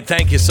 All right.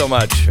 Thank you so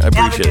much. I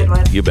appreciate it.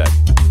 One. You bet.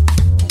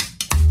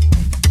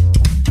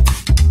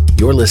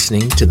 You're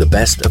listening to the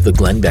Best of the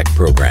Glenn Beck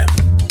program.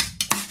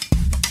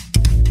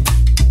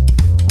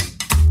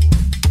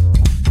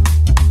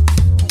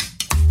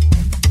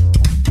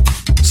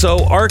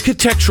 So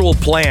architectural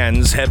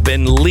plans have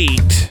been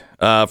leaked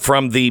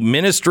from the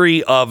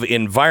Ministry of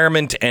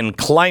Environment and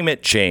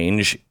Climate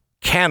Change,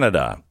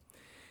 Canada.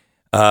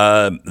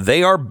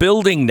 They are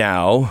building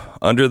now,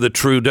 under the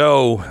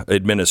Trudeau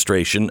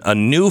administration, a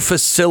new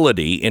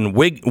facility in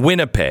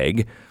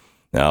Winnipeg.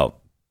 Now,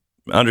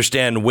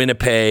 understand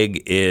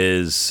Winnipeg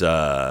is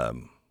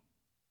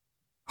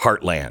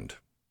heartland,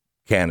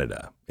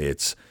 Canada.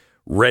 It's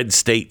red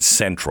state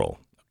central,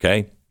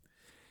 okay?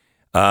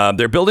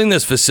 They're building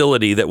this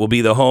facility that will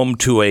be the home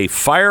to a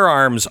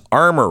firearms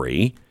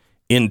armory,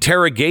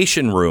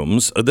 interrogation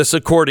rooms, this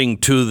according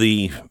to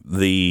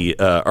the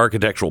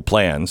architectural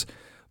plans,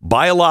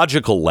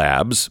 biological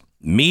labs,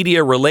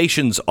 media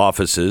relations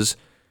offices,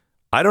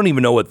 I don't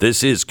even know what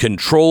this is,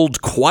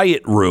 controlled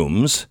quiet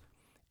rooms,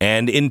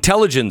 and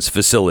intelligence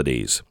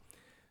facilities.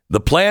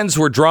 The plans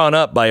were drawn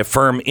up by a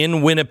firm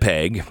in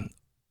Winnipeg,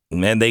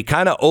 and they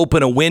kind of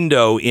open a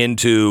window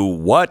into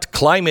what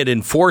climate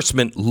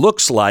enforcement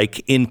looks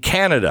like in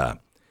Canada.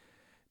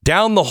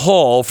 Down the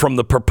hall from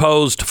the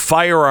proposed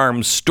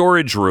firearms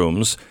storage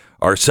rooms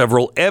are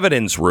several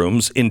evidence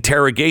rooms,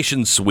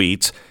 interrogation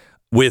suites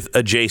with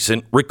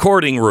adjacent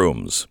recording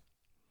rooms.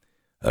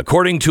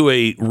 According to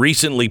a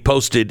recently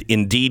posted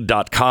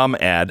Indeed.com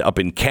ad up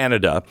in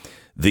Canada,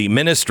 the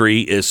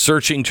ministry is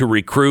searching to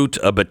recruit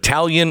a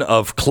battalion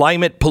of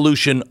climate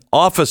pollution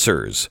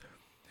officers,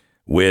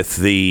 with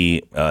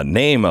the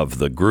name of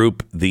the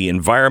group, the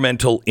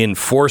Environmental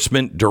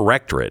Enforcement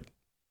Directorate.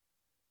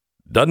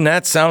 Doesn't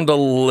that sound a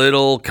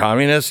little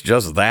communist,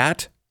 just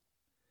that?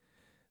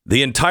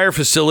 The entire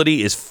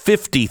facility is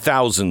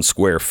 50,000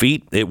 square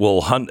feet. It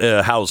will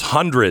house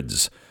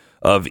hundreds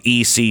of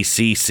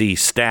ECCC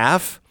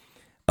staff.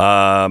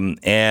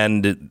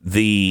 And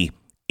the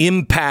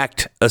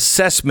Impact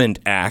Assessment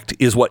Act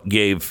is what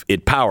gave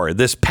it power.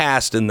 This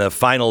passed in the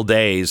final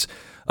days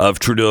of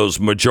Trudeau's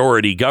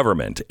majority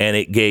government, and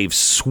it gave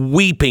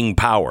sweeping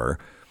power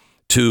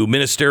to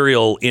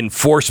ministerial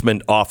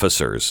enforcement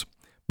officers.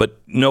 But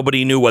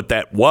nobody knew what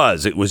that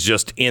was. It was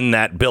just in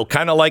that bill,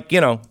 kind of like,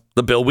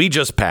 the bill we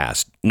just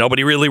passed.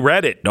 Nobody really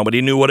read it.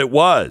 Nobody knew what it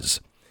was.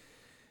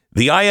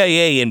 The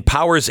IIA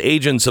empowers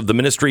agents of the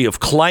Ministry of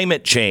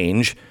Climate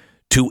Change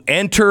to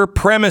enter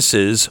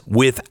premises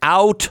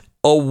without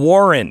a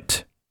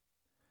warrant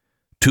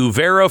to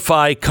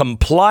verify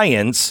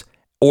compliance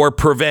or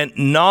prevent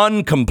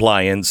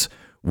non-compliance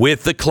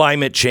with the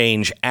Climate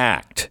Change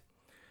Act.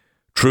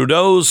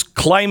 Trudeau's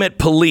climate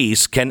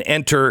police can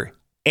enter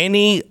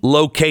any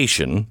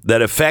location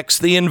that affects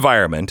the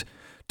environment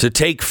to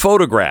take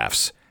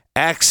photographs,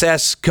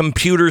 access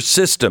computer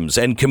systems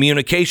and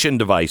communication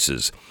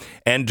devices,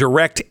 and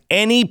direct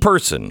any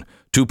person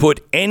to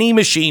put any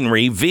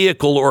machinery,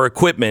 vehicle, or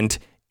equipment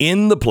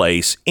in the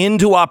place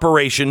into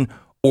operation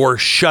or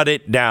shut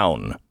it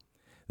down.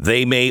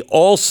 They may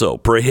also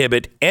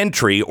prohibit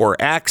entry or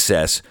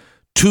access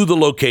to the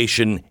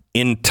location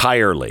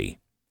entirely.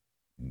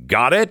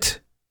 Got it?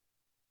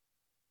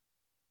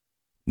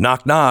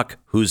 Knock, knock.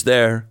 Who's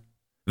there?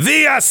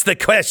 We ask the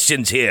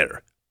questions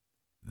here.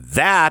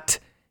 That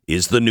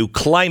is the new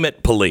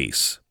climate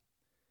police.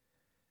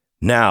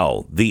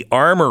 Now, the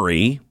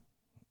armory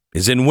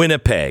is in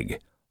Winnipeg,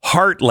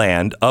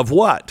 heartland of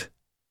what?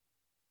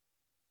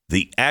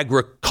 The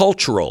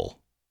agricultural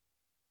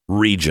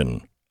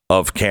region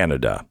of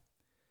Canada.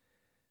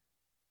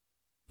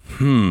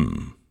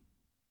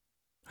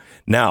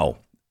 Now,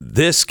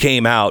 this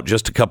came out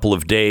just a couple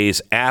of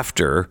days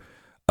after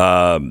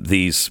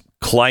this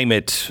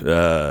climate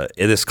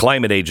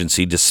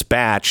agency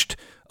dispatched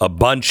a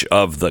bunch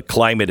of the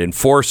climate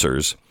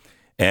enforcers,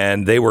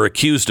 and they were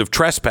accused of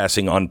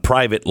trespassing on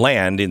private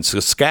land in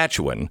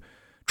Saskatchewan,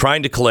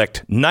 trying to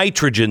collect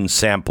nitrogen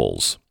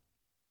samples.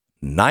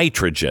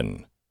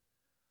 Nitrogen.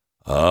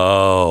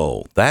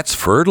 Oh, that's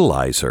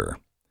fertilizer.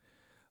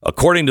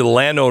 According to the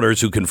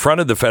landowners who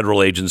confronted the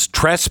federal agents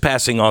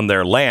trespassing on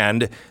their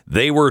land,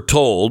 they were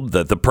told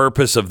that the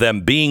purpose of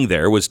them being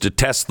there was to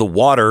test the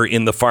water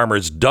in the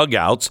farmers'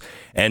 dugouts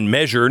and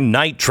measure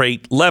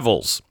nitrate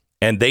levels.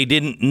 And they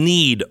didn't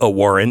need a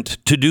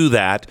warrant to do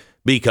that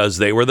because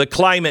they were the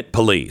climate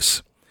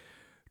police.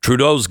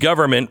 Trudeau's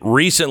government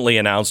recently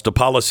announced a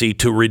policy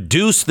to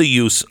reduce the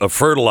use of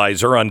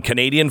fertilizer on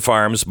Canadian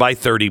farms by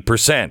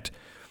 30%.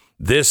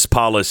 This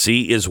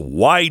policy is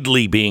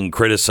widely being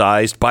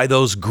criticized by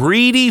those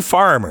greedy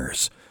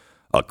farmers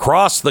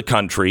across the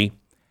country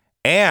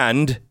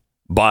and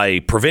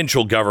by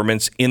provincial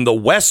governments in the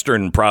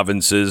western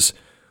provinces,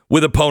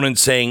 with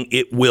opponents saying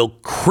it will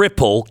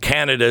cripple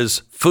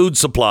Canada's food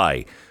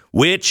supply,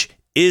 which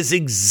is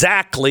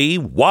exactly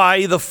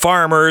why the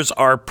farmers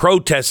are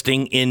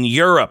protesting in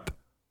Europe.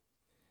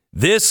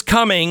 This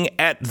coming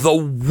at the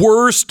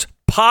worst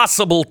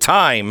possible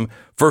time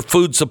for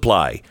food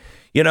supply.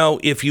 You know,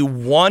 if you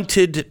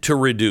wanted to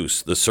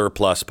reduce the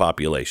surplus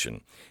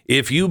population,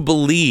 if you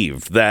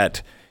believed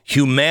that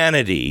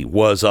humanity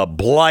was a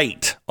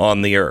blight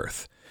on the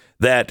earth,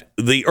 that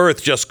the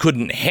earth just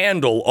couldn't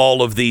handle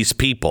all of these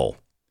people,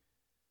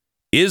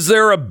 is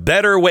there a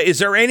better way? Is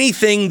there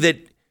anything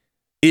that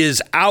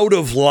is out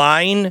of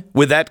line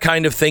with that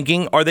kind of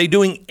thinking? Are they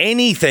doing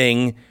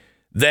anything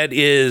that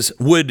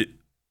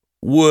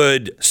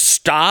would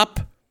stop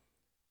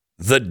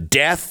the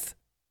death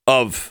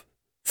of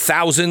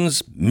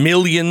thousands,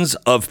 millions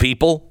of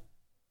people?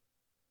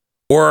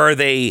 Or are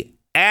they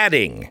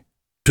adding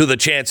to the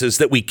chances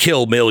that we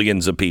kill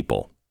millions of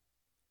people?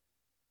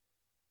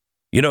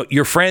 You know,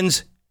 your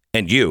friends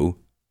and you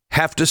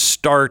have to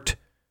start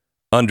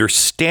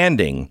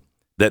understanding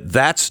that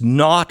that's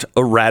not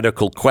a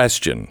radical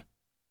question.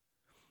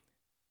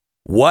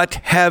 What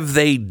have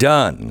they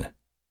done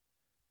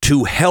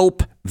to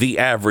help the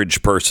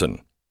average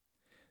person?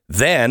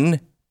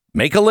 Then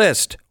make a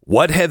list.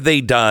 What have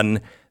they done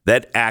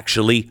that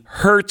actually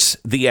hurts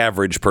the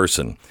average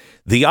person?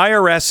 The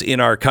IRS in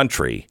our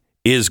country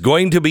is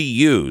going to be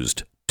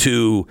used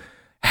to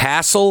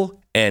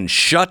hassle and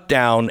shut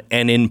down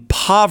and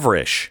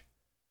impoverish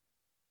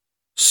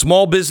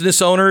small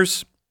business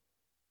owners,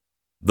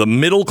 the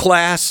middle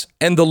class,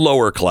 and the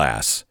lower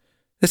class.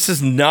 This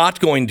is not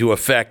going to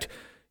affect,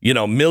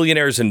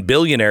 millionaires and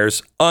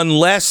billionaires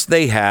unless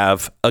they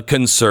have a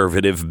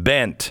conservative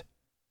bent.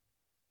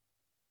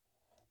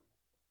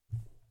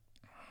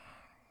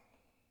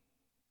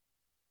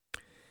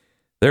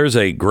 There's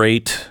a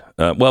great,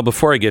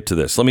 before I get to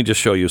this, let me just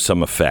show you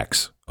some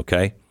effects,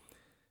 okay?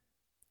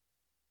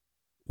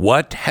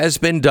 What has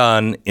been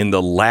done in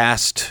the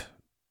last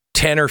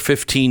 10 or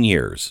 15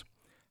 years?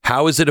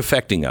 How is it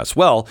affecting us?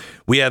 Well,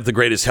 we have the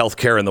greatest health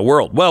care in the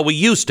world. Well, we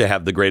used to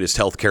have the greatest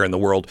health care in the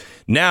world.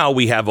 Now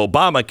we have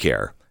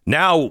Obamacare.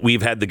 Now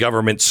we've had the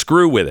government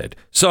screw with it.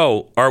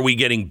 So are we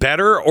getting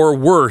better or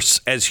worse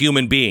as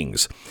human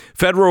beings?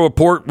 Federal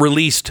report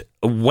released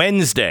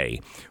Wednesday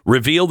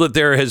revealed that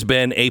there has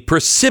been a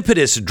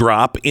precipitous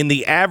drop in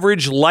the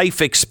average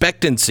life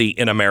expectancy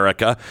in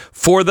America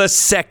for the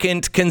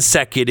second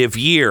consecutive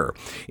year.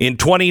 In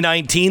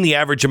 2019, the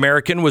average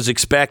American was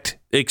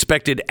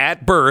expected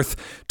at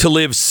birth to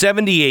live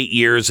 78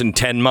 years and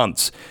 10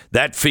 months.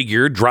 That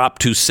figure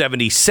dropped to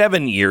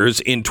 77 years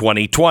in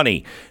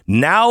 2020.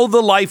 Now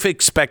the life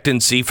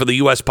expectancy for the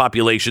U.S.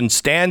 population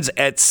stands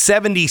at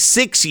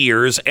 76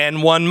 years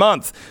and 1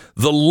 month,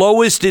 the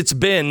lowest it's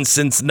been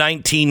since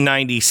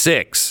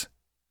 1996.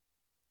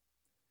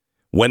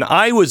 When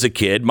I was a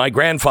kid, my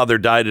grandfather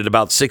died at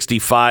about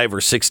 65 or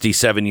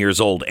 67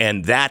 years old,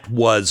 and that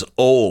was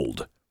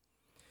old.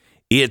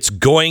 It's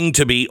going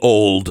to be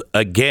old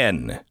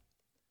again.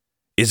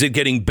 Is it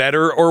getting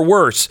better or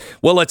worse?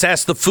 Well, let's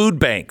ask the food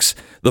banks.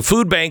 The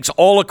food banks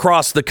all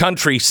across the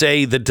country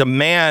say the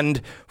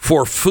demand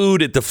for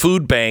food at the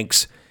food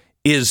banks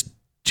is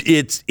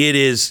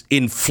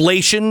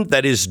inflation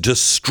that is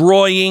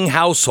destroying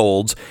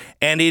households,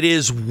 and it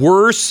is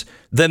worse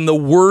than the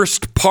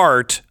worst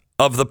part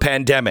of the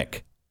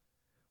pandemic,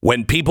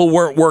 when people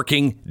weren't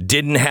working,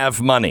 didn't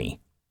have money.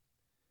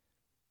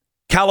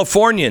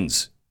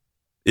 Californians,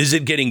 is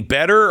it getting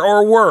better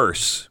or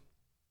worse?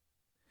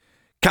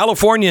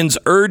 Californians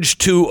urged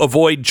to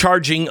avoid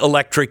charging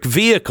electric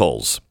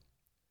vehicles.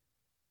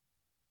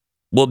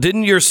 Well,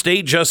 didn't your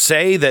state just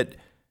say that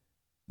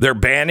they're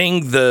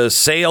banning the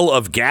sale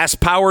of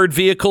gas-powered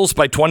vehicles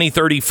by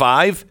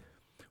 2035?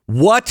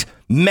 What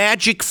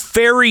magic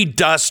fairy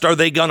dust are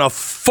they going to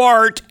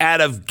fart out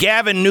of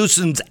Gavin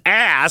Newsom's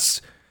ass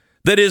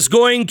that is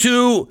going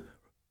to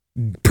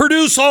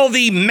produce all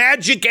the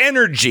magic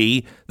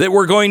energy that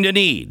we're going to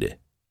need?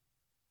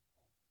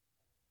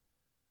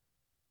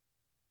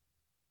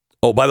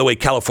 Oh, by the way,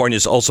 California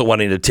is also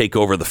wanting to take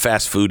over the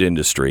fast food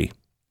industry.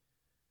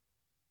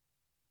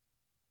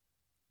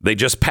 They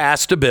just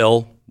passed a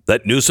bill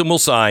that Newsom will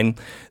sign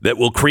that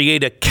will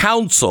create a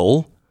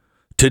council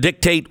to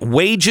dictate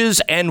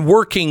wages and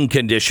working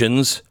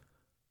conditions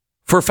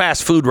for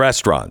fast food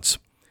restaurants.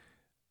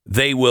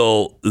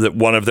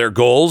 One of their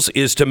goals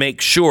is to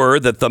make sure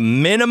that the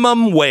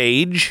minimum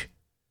wage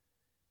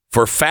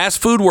for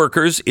fast food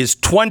workers is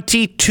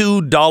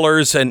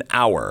 $22 an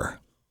hour.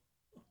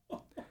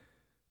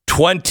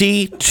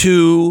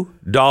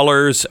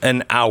 $22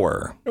 an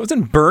hour.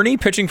 Wasn't Bernie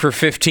pitching for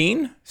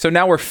 15? So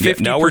now we're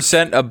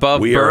 50%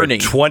 above we Bernie.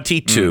 We are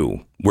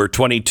 22. We're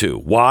 22.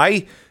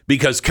 Why?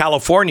 because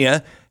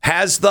California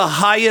has the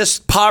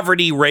highest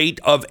poverty rate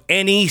of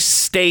any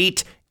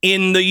state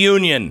in the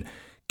union.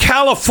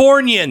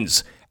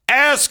 Californians,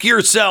 ask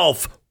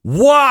yourself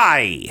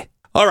why.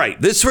 All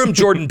right, this is from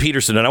Jordan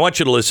Peterson, and I want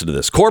you to listen to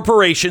this.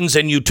 Corporations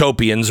and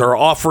utopians are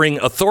offering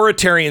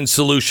authoritarian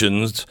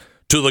solutions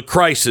to the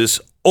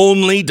crisis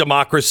only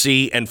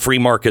democracy and free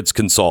markets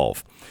can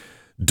solve.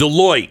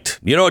 Deloitte,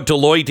 you know what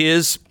Deloitte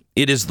is?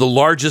 It is the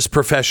largest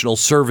professional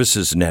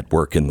services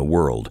network in the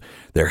world.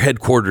 They're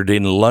headquartered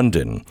in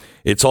London.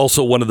 It's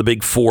also one of the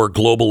big four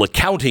global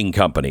accounting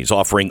companies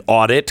offering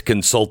audit,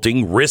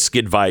 consulting, risk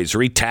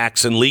advisory,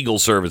 tax, and legal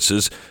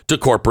services to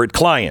corporate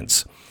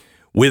clients.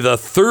 With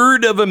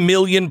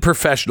 250,000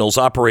 professionals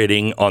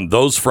operating on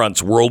those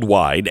fronts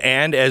worldwide,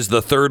 and as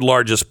the third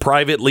largest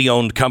privately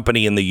owned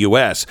company in the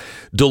U.S.,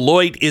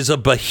 Deloitte is a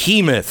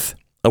behemoth,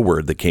 a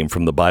word that came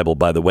from the Bible,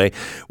 by the way,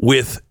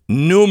 with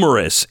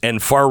numerous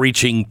and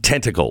far-reaching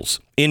tentacles.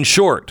 In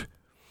short,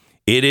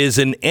 it is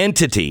an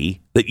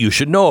entity that you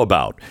should know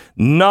about,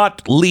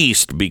 not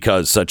least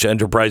because such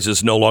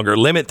enterprises no longer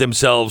limit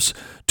themselves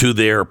to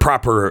their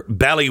proper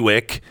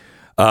bailiwick,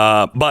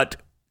 but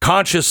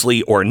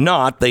consciously or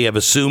not, they have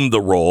assumed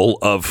the role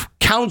of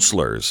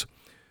counselors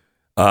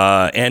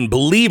and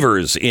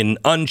believers in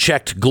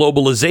unchecked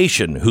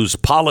globalization, whose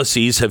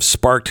policies have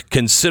sparked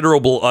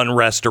considerable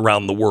unrest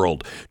around the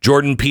world.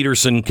 Jordan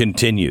Peterson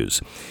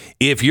continues.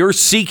 If you're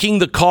seeking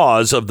the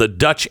cause of the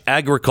Dutch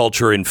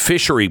agriculture and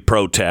fishery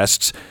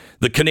protests,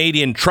 the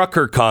Canadian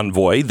trucker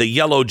convoy, the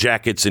Yellow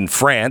Jackets in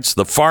France,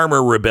 the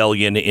farmer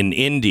rebellion in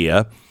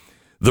India,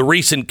 the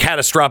recent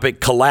catastrophic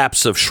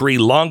collapse of Sri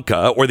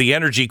Lanka, or the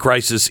energy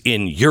crisis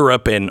in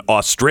Europe and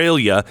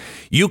Australia,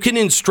 you can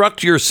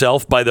instruct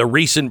yourself by the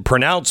recent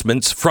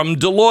pronouncements from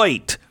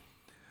Deloitte.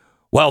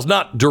 While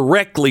not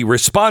directly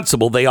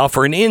responsible, they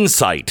offer an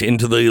insight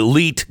into the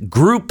elite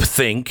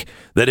groupthink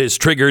that has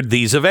triggered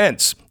these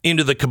events,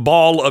 into the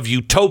cabal of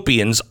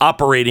utopians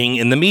operating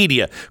in the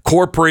media,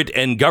 corporate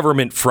and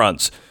government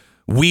fronts,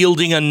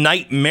 wielding a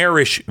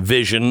nightmarish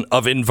vision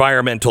of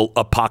environmental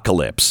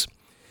apocalypse.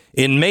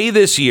 In May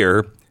this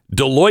year,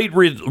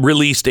 Deloitte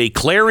released a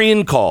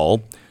clarion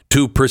call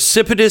to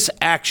precipitous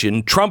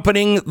action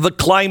trumpeting the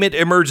climate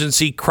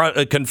emergency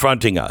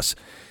confronting us.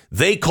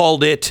 They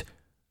called it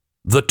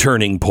The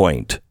Turning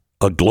Point,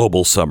 a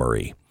global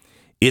summary.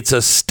 It's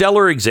a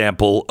stellar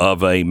example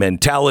of a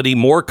mentality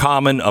more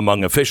common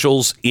among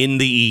officials in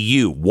the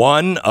EU,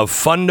 one of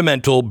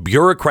fundamental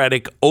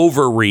bureaucratic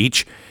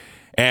overreach,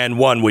 and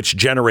one which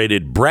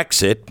generated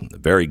Brexit, a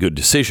very good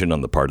decision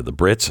on the part of the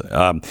Brits,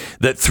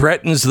 that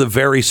threatens the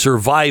very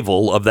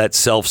survival of that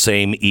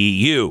selfsame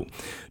EU.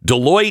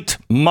 Deloitte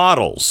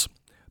models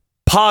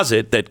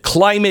posit that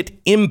climate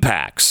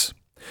impacts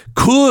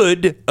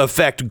could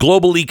affect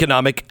global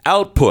economic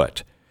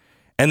output.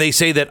 And they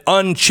say that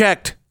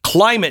unchecked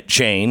climate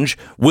change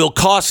will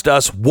cost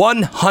us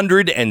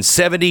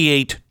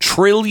 $178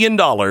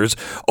 trillion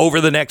over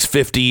the next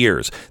 50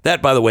 years.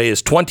 That, by the way,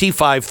 is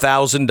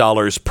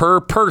 $25,000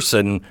 per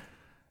person.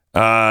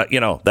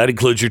 That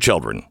includes your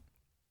children.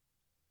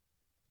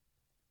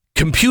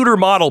 Computer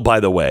model,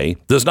 by the way,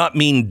 does not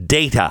mean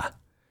data.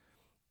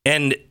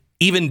 And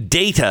even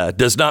data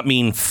does not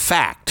mean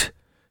fact.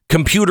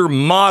 Computer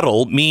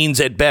model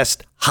means at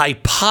best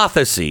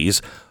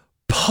hypotheses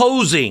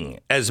posing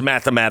as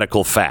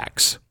mathematical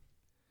facts.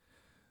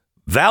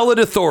 Valid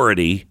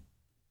authority,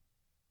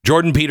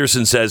 Jordan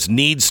Peterson says,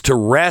 needs to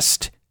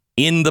rest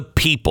in the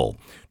people.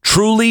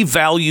 Truly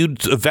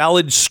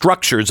valid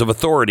structures of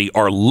authority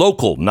are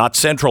local, not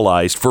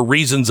centralized, for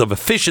reasons of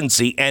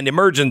efficiency and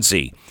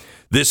emergency.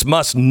 This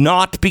must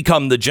not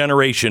become the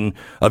generation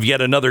of yet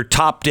another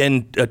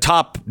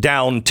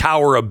top-down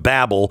Tower of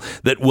Babel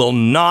that will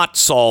not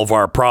solve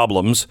our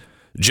problems,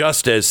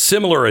 just as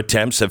similar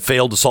attempts have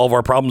failed to solve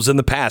our problems in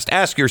the past.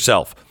 Ask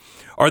yourself,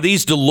 are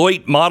these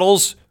Deloitte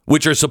models,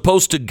 which are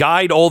supposed to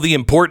guide all the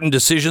important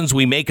decisions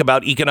we make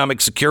about economic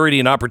security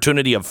and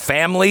opportunity of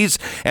families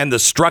and the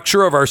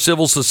structure of our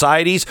civil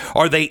societies,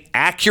 are they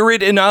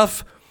accurate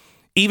enough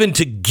even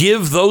to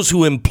give those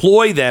who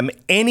employ them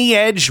any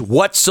edge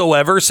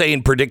whatsoever, say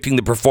in predicting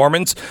the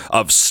performance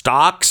of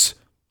stocks?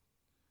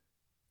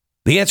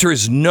 The answer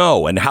is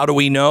no. And how do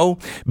we know?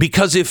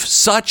 Because if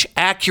such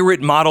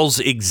accurate models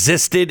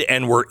existed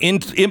and were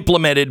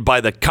implemented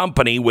by the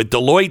company with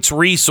Deloitte's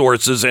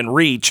resources and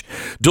reach,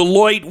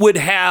 Deloitte would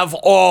have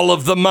all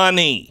of the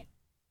money.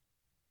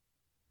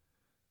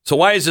 So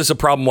why is this a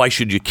problem? Why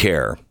should you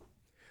care?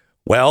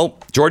 Well,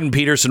 Jordan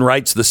Peterson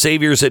writes, the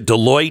saviors at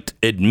Deloitte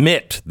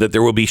admit that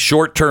there will be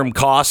short-term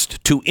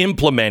cost to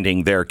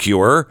implementing their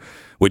cure,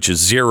 which is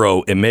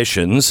zero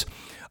emissions.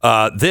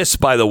 This,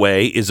 by the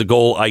way, is a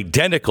goal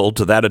identical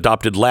to that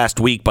adopted last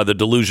week by the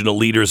delusional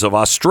leaders of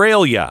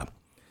Australia.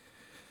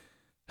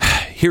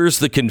 Here's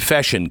the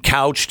confession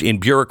couched in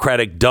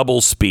bureaucratic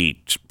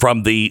doublespeak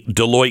from the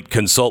Deloitte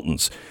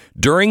consultants.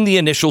 During the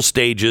initial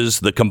stages,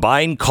 the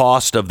combined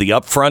cost of the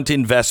upfront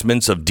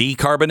investments of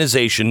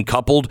decarbonization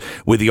coupled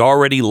with the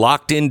already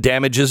locked-in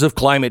damages of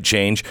climate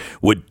change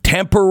would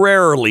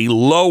temporarily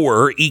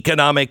lower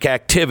economic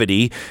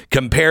activity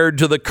compared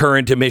to the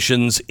current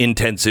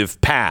emissions-intensive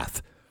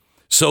path.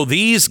 So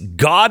these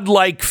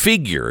godlike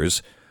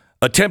figures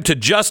attempt to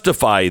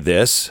justify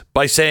this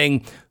by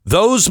saying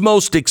those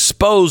most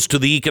exposed to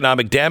the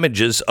economic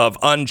damages of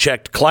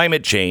unchecked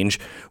climate change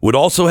would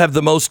also have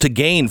the most to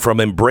gain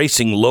from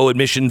embracing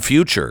low-emission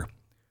future.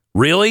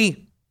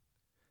 Really?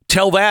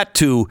 Tell that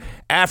to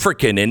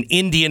African and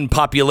Indian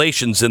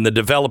populations in the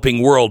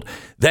developing world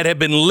that have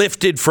been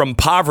lifted from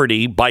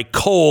poverty by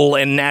coal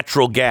and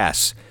natural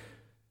gas.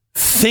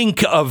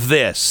 Think of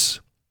this.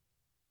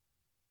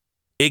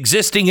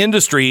 Existing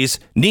industries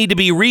need to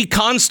be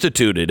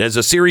reconstituted as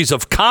a series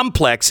of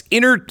complex,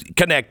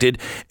 interconnected,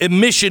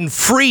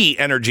 emission-free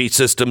energy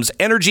systems,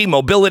 energy,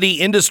 mobility,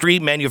 industry,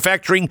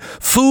 manufacturing,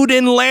 food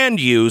and land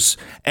use,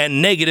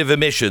 and negative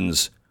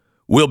emissions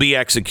will be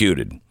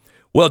executed.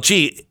 Well,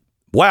 gee,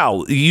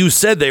 wow, you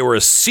said they were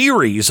a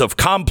series of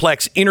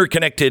complex,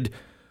 interconnected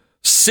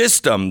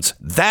systems.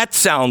 That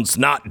sounds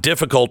not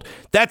difficult.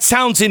 That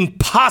sounds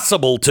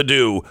impossible to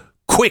do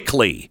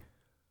quickly.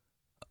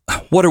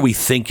 What are we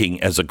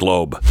thinking as a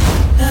globe?